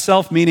against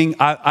myself, meaning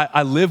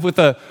I live with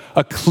a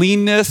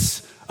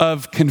cleanness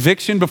of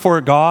conviction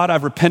before God.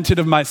 I've repented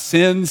of my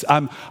sins.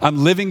 I'm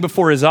living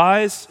before his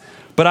eyes,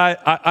 but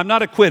I'm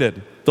not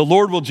acquitted. The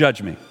Lord will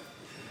judge me.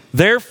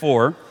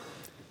 Therefore,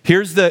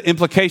 here's the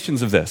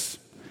implications of this.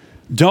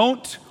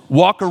 Don't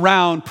walk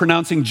around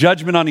pronouncing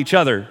judgment on each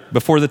other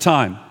before the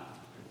time,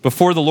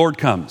 before the Lord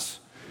comes.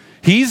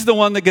 He's the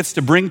one that gets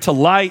to bring to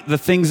light the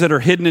things that are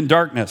hidden in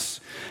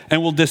darkness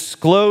and will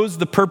disclose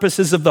the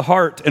purposes of the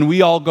heart. And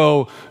we all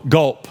go,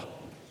 gulp.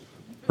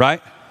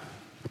 right?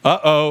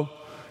 Uh-oh,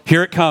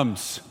 here it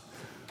comes.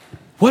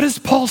 What does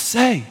Paul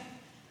say?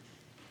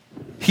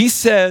 He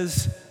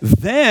says,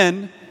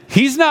 then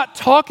he's not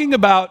talking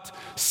about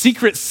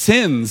secret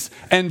sins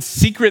and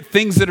secret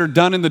things that are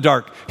done in the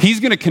dark. He's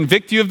going to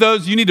convict you of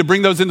those. You need to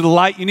bring those into the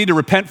light. You need to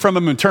repent from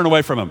them and turn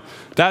away from them.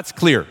 That's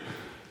clear.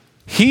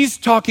 He's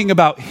talking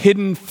about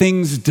hidden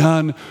things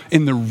done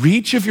in the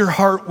reach of your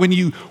heart when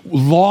you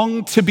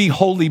long to be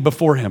holy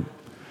before him,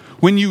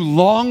 when you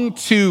long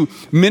to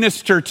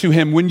minister to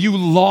him, when you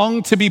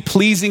long to be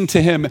pleasing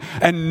to him,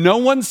 and no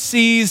one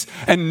sees,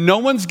 and no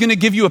one's going to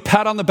give you a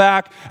pat on the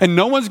back, and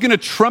no one's going to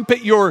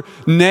trumpet your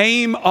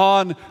name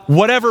on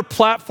whatever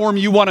platform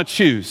you want to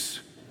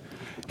choose.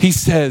 He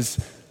says,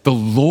 the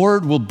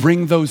Lord will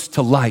bring those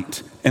to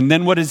light. And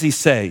then what does he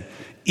say?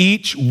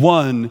 Each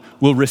one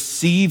will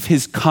receive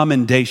his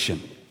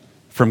commendation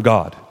from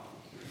God.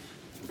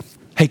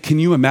 Hey, can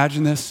you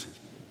imagine this?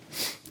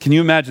 Can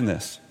you imagine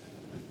this?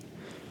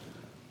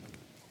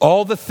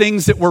 All the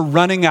things that we're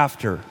running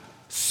after,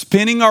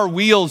 spinning our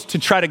wheels to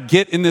try to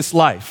get in this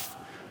life,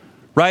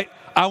 right?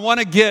 I want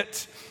to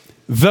get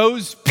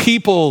those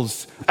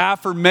people's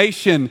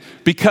affirmation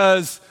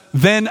because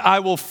then I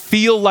will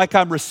feel like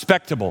I'm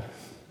respectable.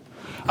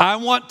 I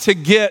want to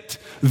get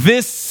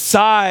this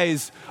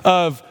size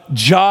of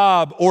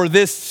job or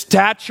this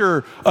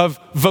stature of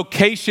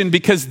vocation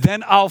because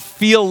then I'll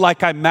feel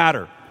like I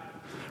matter,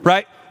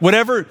 right?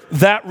 Whatever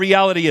that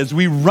reality is,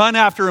 we run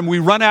after him, we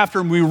run after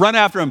him, we run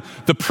after him.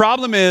 The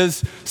problem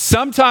is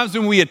sometimes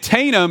when we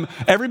attain him,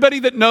 everybody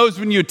that knows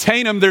when you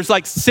attain him, there's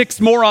like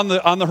 6 more on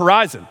the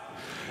horizon.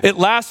 It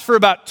lasts for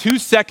about 2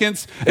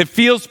 seconds. It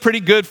feels pretty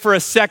good for a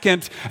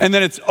second, and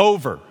then it's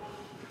over.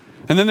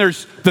 And then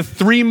there's the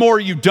 3 more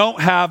you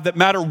don't have that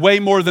matter way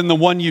more than the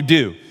one you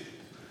do.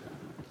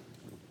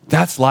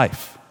 That's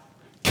life.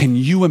 Can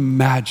you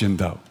imagine,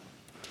 though,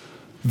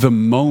 the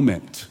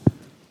moment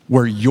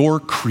where your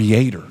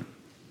Creator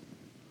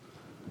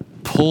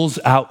pulls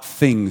out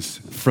things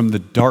from the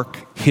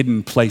dark,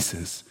 hidden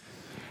places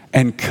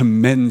and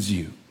commends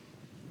you,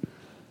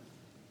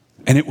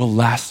 and it will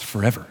last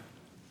forever?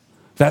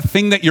 That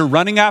thing that you're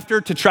running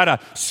after to try to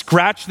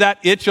scratch that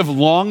itch of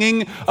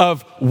longing,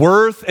 of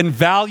worth and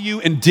value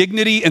and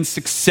dignity and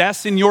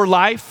success in your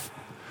life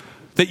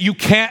that you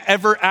can't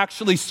ever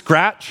actually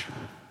scratch.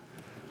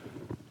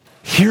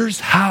 Here's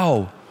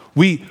how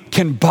we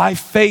can, by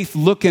faith,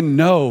 look and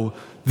know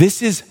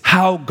this is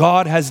how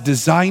God has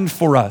designed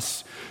for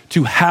us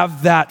to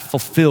have that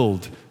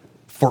fulfilled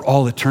for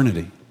all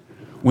eternity.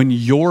 When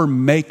your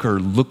Maker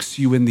looks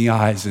you in the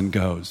eyes and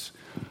goes,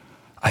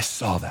 I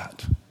saw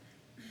that.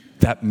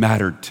 That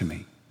mattered to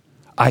me.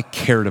 I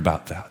cared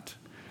about that.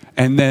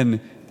 And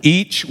then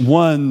each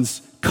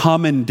one's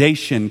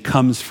commendation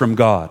comes from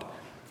God.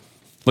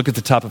 Look at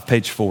the top of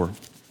page 4.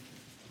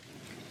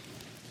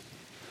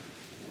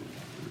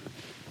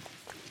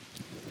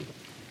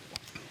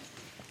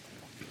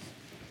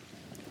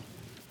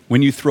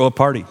 When you throw a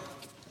party,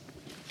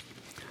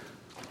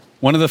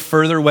 one of the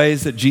further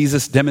ways that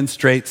Jesus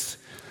demonstrates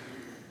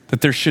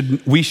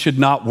that we should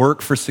not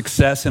work for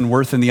success and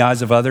worth in the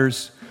eyes of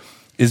others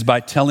is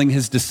by telling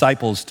his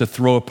disciples to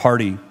throw a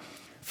party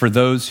for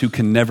those who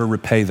can never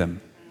repay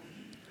them.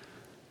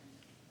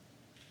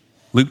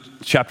 Luke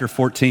chapter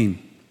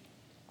 14,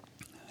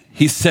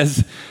 he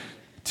says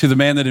to the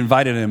man that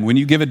invited him, when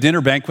you give a dinner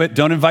banquet,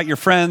 don't invite your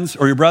friends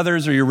or your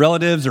brothers or your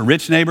relatives or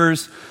rich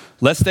neighbors,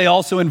 lest they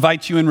also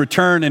invite you in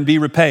return and be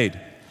repaid.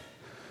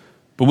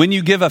 But when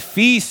you give a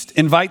feast,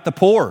 invite the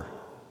poor,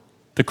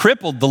 the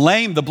crippled, the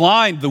lame, the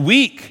blind, the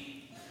weak,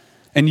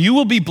 and you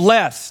will be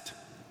blessed.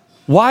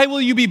 Why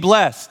will you be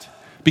blessed?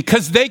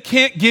 Because they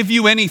can't give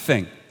you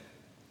anything.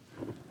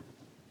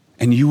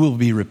 And you will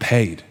be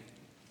repaid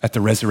at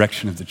the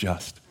resurrection of the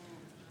just.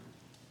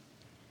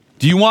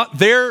 Do you want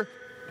their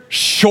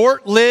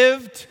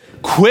short-lived,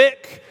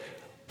 quick,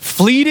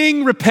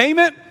 fleeting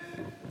repayment?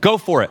 Go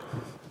for it.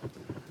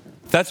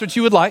 If that's what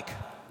you would like,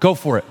 go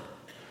for it.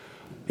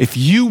 If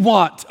you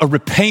want a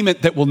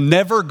repayment that will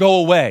never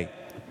go away,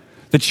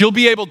 that you'll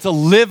be able to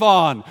live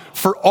on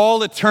for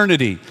all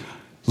eternity,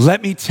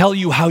 let me tell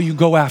you how you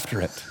go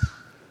after it.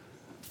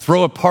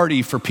 Throw a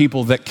party for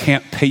people that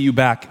can't pay you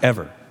back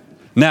ever.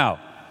 Now,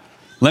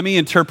 let me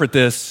interpret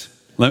this.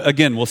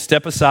 Again, we'll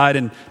step aside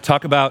and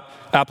talk about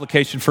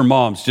application for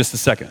moms just a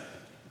second.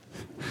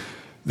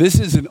 This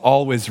isn't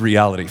always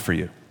reality for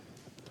you,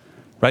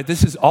 right?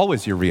 This is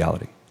always your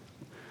reality.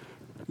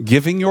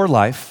 Giving your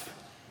life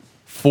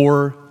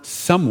for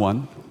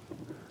someone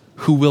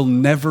who will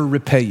never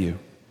repay you.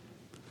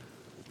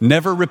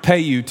 Never repay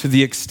you to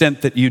the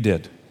extent that you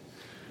did.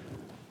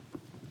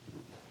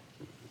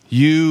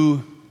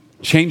 You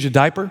change a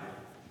diaper,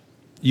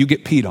 you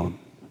get peed on.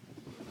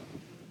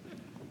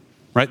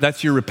 Right?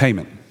 That's your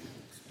repayment.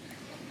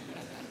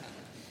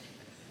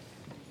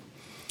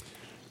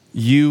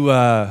 You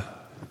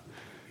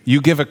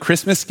give a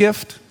Christmas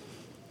gift,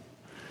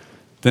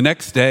 the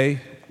next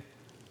day,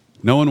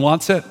 no one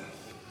wants it,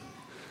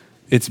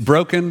 it's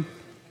broken,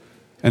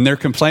 and they're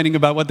complaining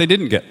about what they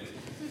didn't get.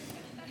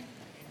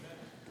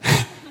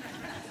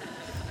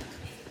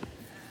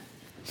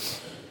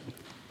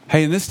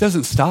 Hey, and this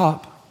doesn't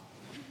stop.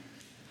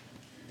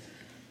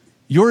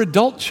 Your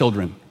adult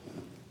children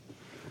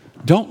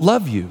don't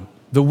love you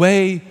the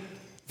way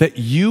that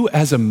you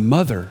as a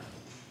mother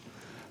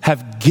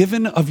have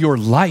given of your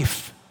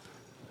life.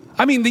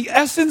 I mean, the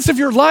essence of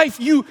your life,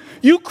 you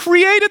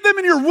created them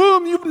in your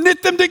womb. You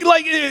knit them together.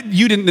 Like,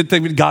 you didn't knit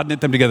them, God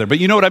knit them together. But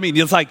you know what I mean?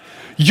 It's like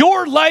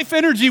your life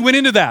energy went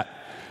into that.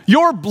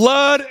 Your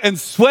blood and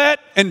sweat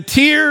and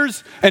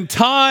tears and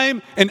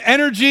time and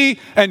energy,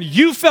 and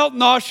you felt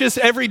nauseous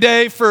every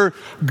day for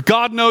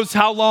God knows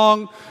how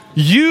long.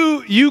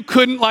 You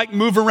couldn't like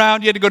move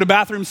around. You had to go to the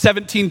bathroom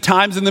 17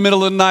 times in the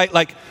middle of the night.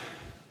 Like,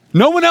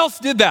 no one else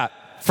did that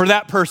for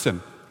that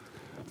person.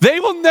 They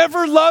will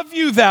never love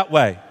you that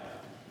way.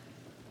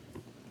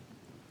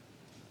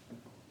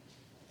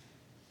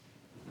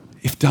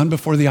 If done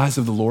before the eyes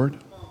of the Lord,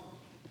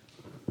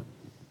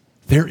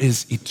 there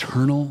is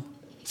eternal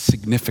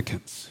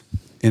significance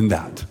in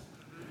that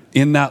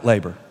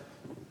labor.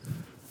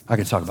 I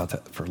could talk about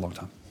that for a long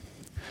time.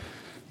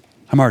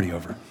 I'm already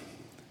over.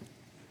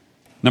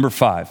 Number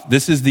 5,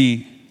 this is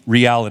the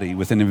reality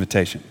with an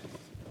invitation.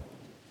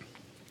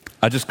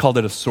 I just called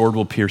it a sword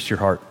will pierce your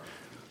heart.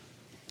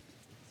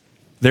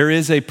 There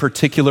is a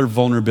particular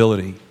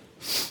vulnerability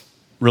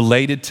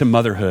related to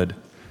motherhood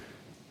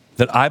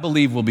that I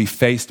believe will be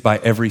faced by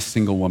every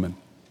single woman.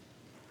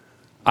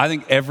 I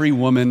think every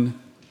woman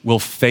will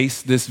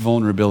face this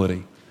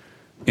vulnerability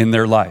in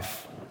their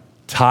life,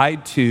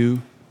 tied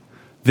to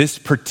this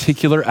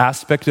particular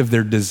aspect of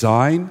their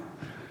design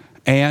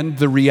and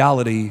the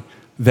reality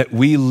that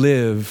we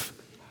live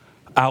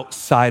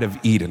outside of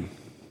Eden.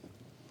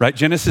 Right?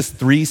 Genesis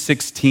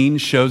 3:16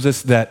 shows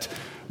us that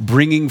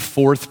bringing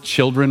forth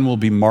children will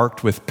be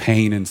marked with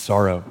pain and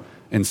sorrow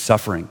and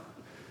suffering.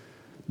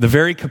 The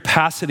very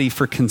capacity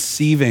for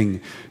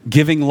conceiving,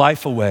 giving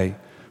life away,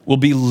 will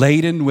be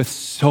laden with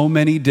so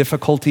many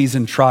difficulties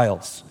and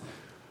trials,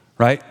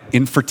 right?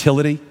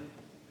 Infertility,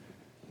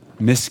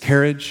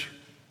 miscarriage,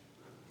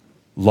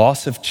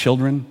 loss of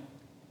children,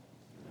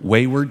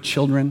 wayward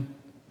children,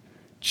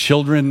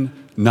 children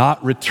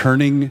not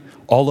returning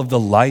all of the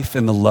life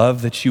and the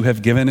love that you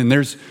have given, and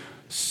there's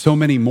so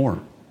many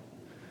more.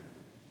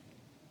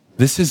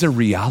 This is a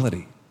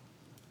reality,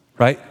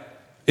 right?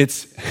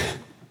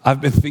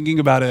 I've been thinking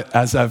about it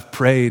as I've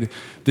prayed.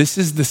 This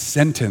is the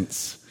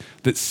sentence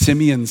that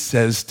Simeon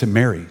says to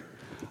Mary.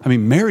 I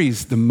mean,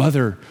 Mary's the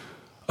mother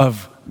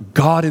of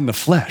God in the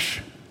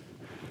flesh.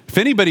 If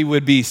anybody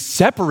would be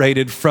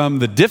separated from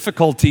the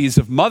difficulties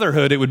of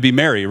motherhood, it would be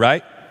Mary,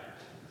 right?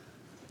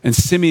 And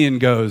Simeon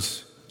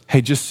goes, hey,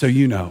 just so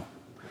you know,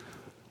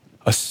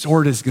 a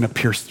sword is going to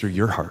pierce through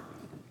your heart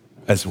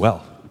as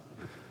well.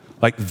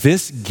 Like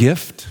this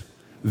gift,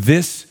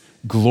 this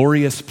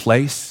glorious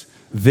place,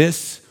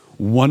 this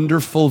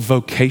wonderful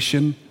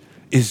vocation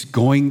is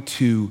going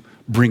to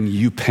bring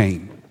you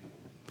pain.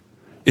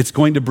 It's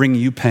going to bring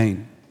you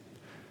pain.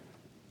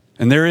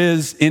 And there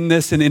is in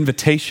this an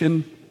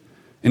invitation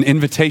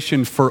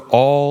for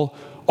all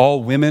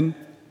women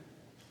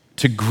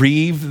to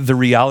grieve the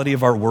reality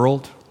of our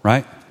world,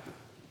 right?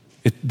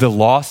 The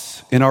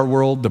loss in our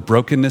world, the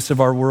brokenness of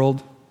our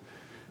world.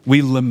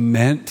 We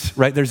lament,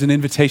 right? There's an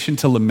invitation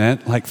to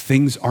lament, like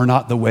things are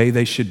not the way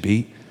they should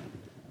be.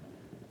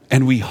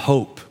 And we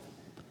hope,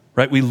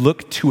 right? We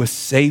look to a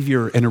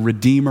Savior and a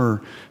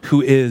Redeemer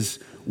who is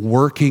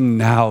working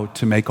now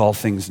to make all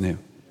things new.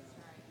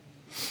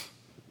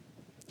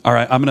 All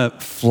right, I'm going to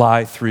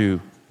fly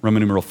through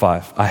Roman numeral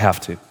 5. I have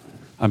to.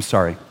 I'm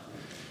sorry.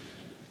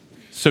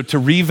 So to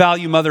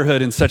revalue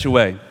motherhood in such a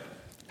way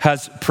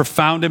has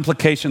profound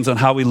implications on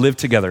how we live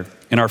together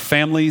in our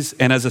families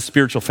and as a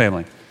spiritual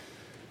family.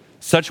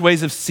 Such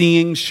ways of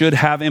seeing should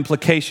have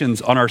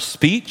implications on our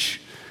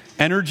speech,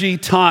 energy,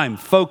 time,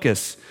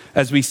 focus,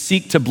 as we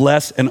seek to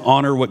bless and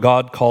honor what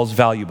God calls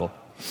valuable.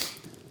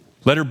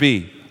 Letter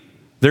B,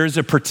 there is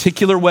a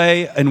particular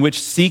way in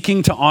which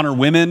seeking to honor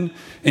women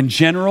in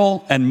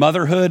general and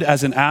motherhood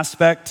as an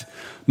aspect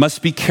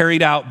must be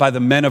carried out by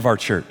the men of our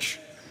church.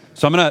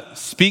 So I'm going to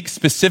speak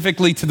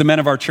specifically to the men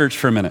of our church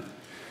for a minute.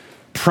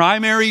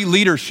 Primary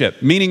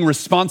leadership, meaning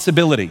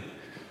responsibility,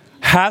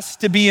 has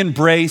to be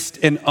embraced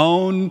and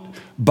owned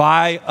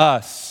by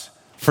us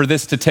for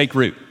this to take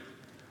root.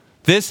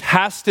 This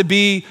has to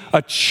be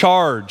a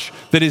charge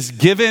that is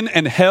given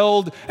and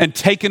held and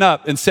taken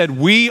up and said,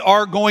 we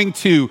are going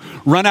to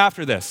run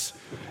after this.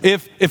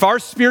 If our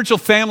spiritual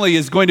family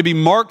is going to be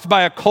marked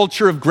by a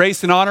culture of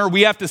grace and honor,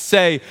 we have to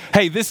say,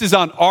 hey, this is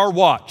on our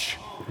watch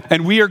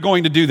and we are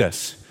going to do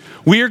this.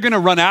 We are going to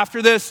run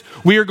after this.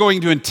 We are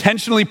going to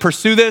intentionally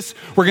pursue this.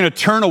 We're going to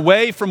turn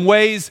away from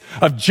ways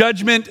of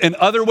judgment and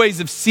other ways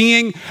of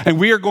seeing, and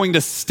we are going to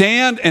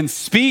stand and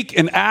speak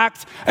and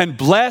act and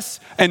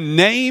bless and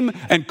name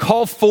and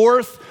call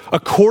forth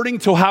according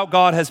to how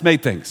God has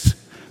made things.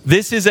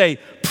 This is a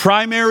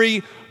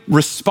primary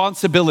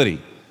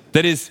responsibility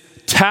that is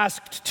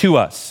tasked to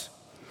us.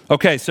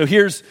 Okay, so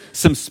here's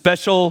some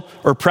special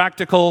or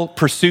practical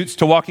pursuits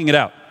to walking it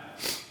out.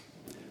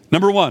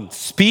 Number 1,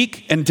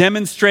 speak and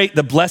demonstrate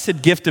the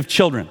blessed gift of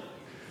children.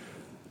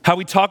 How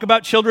we talk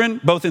about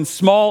children, both in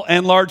small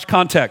and large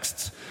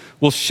contexts,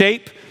 will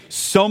shape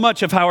so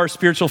much of how our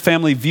spiritual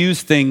family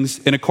views things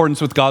in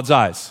accordance with God's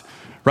eyes,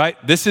 right?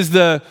 This is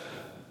the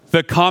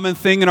common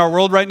thing in our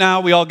world right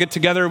now. We all get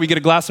together, we get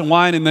a glass of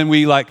wine, and then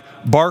we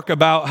bark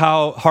about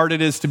how hard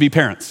it is to be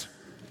parents.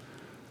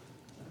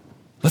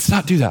 Let's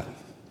not do that.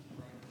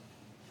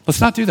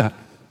 Let's not do that.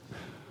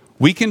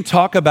 We can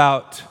talk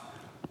about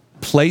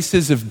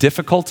places of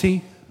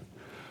difficulty,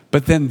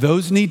 but then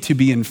those need to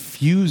be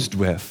infused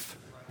with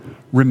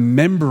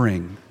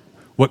remembering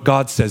what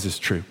God says is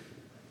true.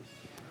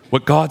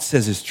 What God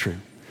says is true.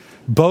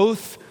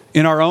 Both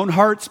in our own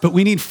hearts, but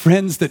we need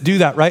friends that do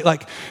that, right?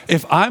 Like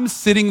if I'm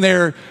sitting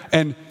there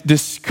and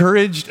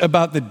discouraged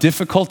about the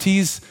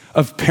difficulties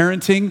of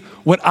parenting,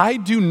 what I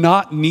do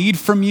not need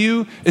from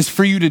you is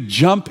for you to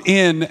jump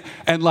in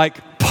and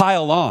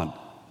pile on.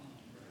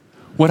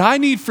 What I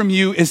need from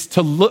you is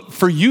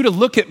for you to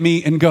look at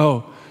me and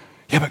go,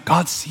 yeah, but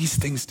God sees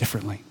things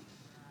differently.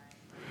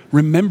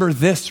 Remember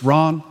this,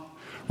 Ron.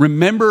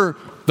 Remember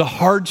the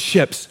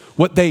hardships,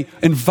 what they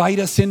invite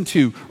us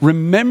into.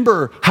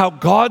 Remember how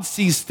God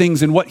sees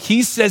things and what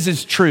he says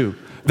is true.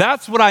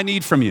 That's what I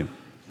need from you.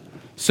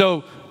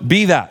 So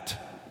be that.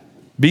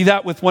 Be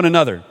that with one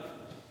another.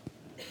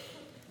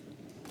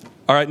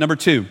 All right, number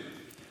 2.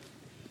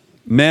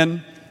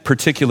 Men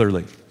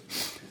particularly.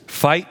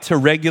 Fight to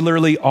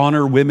regularly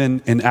honor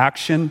women in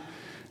action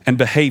and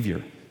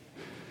behavior.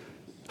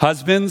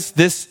 Husbands,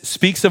 this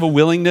speaks of a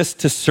willingness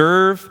to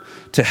serve,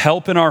 to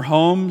help in our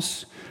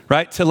homes,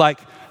 right? To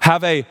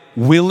have a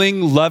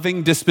willing,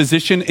 loving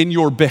disposition in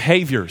your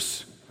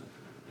behaviors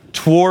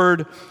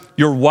toward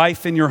your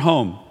wife in your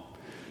home,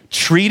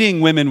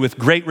 treating women with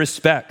great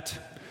respect,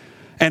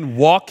 and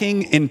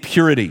walking in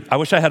purity. I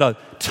wish I had a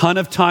ton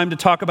of time to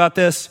talk about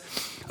this.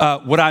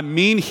 What I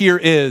mean here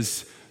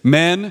is,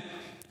 men,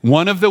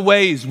 one of the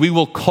ways we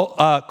will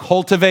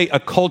cultivate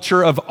a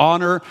culture of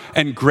honor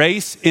and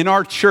grace in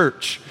our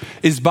church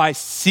is by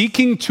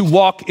seeking to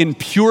walk in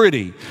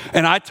purity.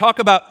 And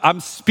I'm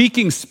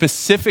speaking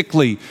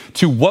specifically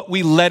to what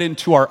we let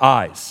into our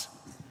eyes.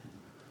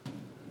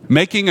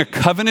 Making a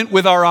covenant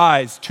with our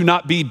eyes to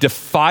not be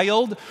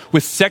defiled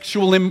with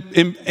sexual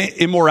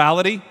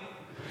immorality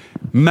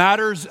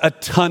matters a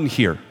ton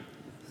here.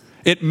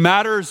 It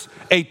matters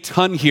a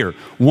ton here.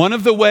 One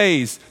of the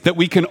ways that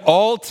we can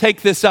all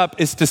take this up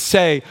is to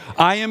say,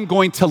 I am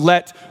going to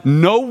let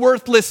no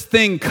worthless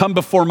thing come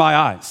before my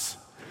eyes.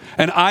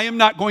 And I am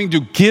not going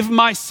to give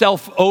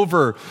myself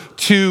over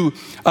to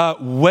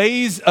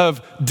ways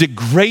of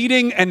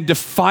degrading and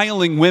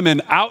defiling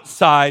women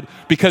outside,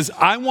 because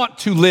I want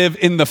to live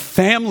in the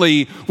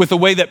family with a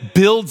way that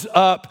builds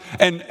up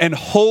and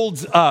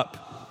holds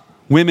up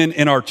women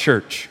in our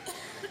church.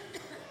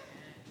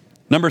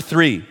 Number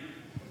 3.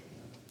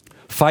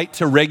 Fight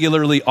to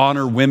regularly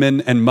honor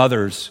women and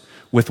mothers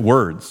with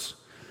words.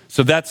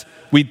 So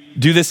we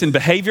do this in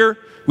behavior,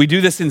 we do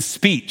this in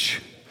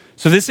speech.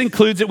 So this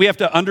includes that we have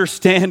to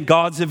understand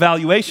God's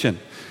evaluation,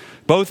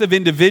 both of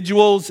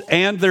individuals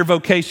and their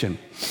vocation.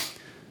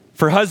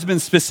 For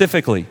husbands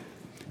specifically,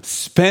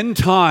 spend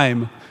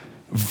time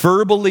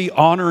verbally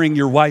honoring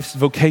your wife's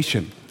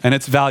vocation and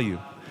its value.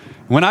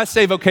 When I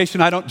say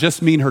vocation, I don't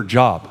just mean her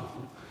job.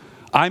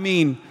 I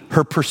mean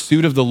her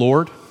pursuit of the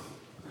Lord.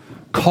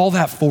 Call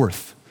that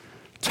forth.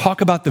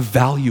 Talk about the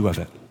value of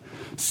it.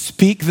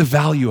 Speak the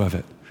value of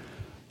it.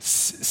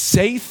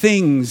 Say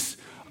things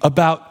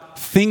about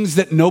things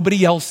that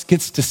nobody else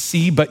gets to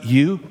see but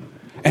you,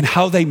 and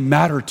how they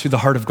matter to the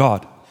heart of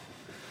God.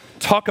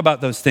 Talk about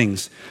those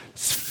things.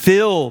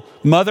 Fill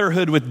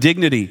motherhood with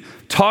dignity.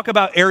 Talk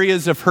about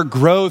areas of her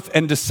growth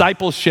and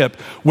discipleship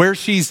where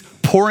she's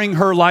pouring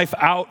her life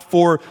out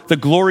for the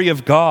glory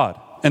of God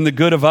and the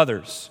good of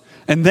others.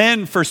 And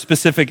then for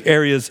specific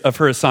areas of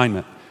her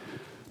assignment.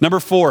 Number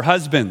 4,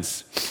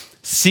 husbands,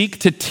 seek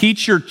to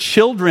teach your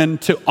children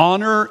to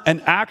honor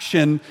with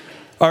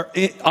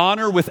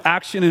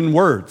action and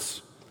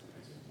words.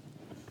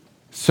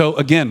 So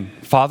again,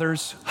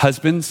 fathers,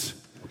 husbands,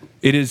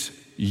 it is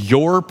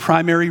your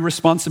primary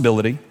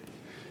responsibility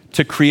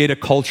to create a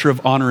culture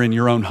of honor in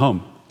your own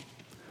home.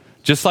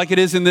 Just like it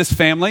is in this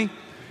family,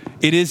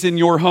 it is in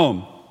your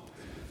home.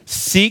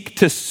 Seek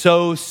to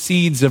sow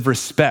seeds of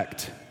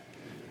respect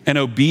and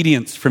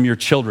obedience from your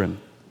children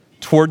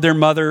toward their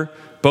mother,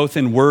 both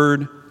in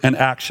word and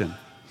action.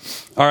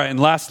 All right, and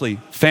lastly,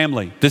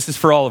 family. This is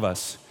for all of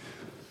us.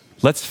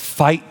 Let's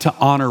fight to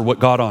honor what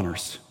God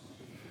honors.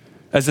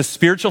 As a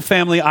spiritual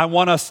family, I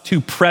want us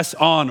to press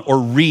on or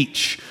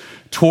reach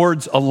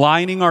towards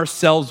aligning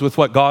ourselves with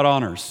what God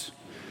honors.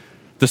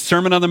 The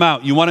Sermon on the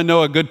Mount. You want to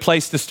know a good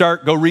place to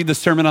start? Go read the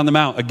Sermon on the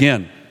Mount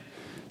again.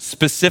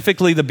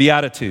 Specifically the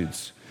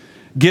Beatitudes.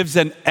 Gives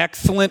an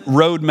excellent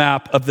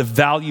roadmap of the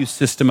value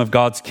system of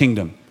God's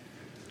kingdom.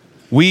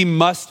 We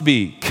must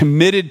be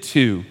committed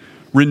to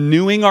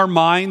renewing our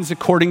minds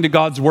according to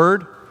God's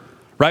word,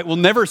 right? We'll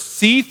never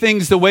see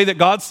things the way that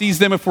God sees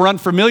them if we're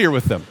unfamiliar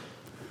with them.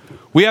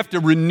 We have to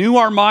renew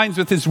our minds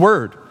with his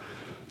word.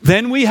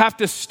 Then we have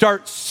to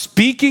start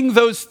speaking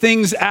those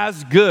things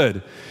as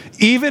good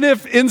Even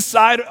if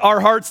inside our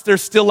hearts they're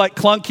still like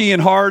clunky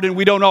and hard and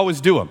we don't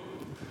always do them,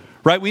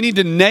 right? We need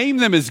to name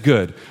them as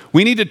good.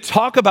 We need to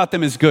talk about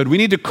them as good. We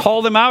need to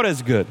call them out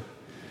as good.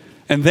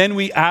 And then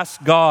we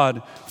ask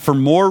God for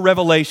more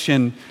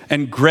revelation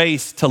and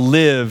grace to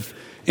live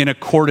in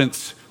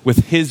accordance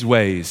with his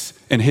ways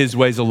and his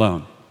ways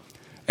alone.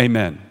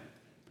 Amen.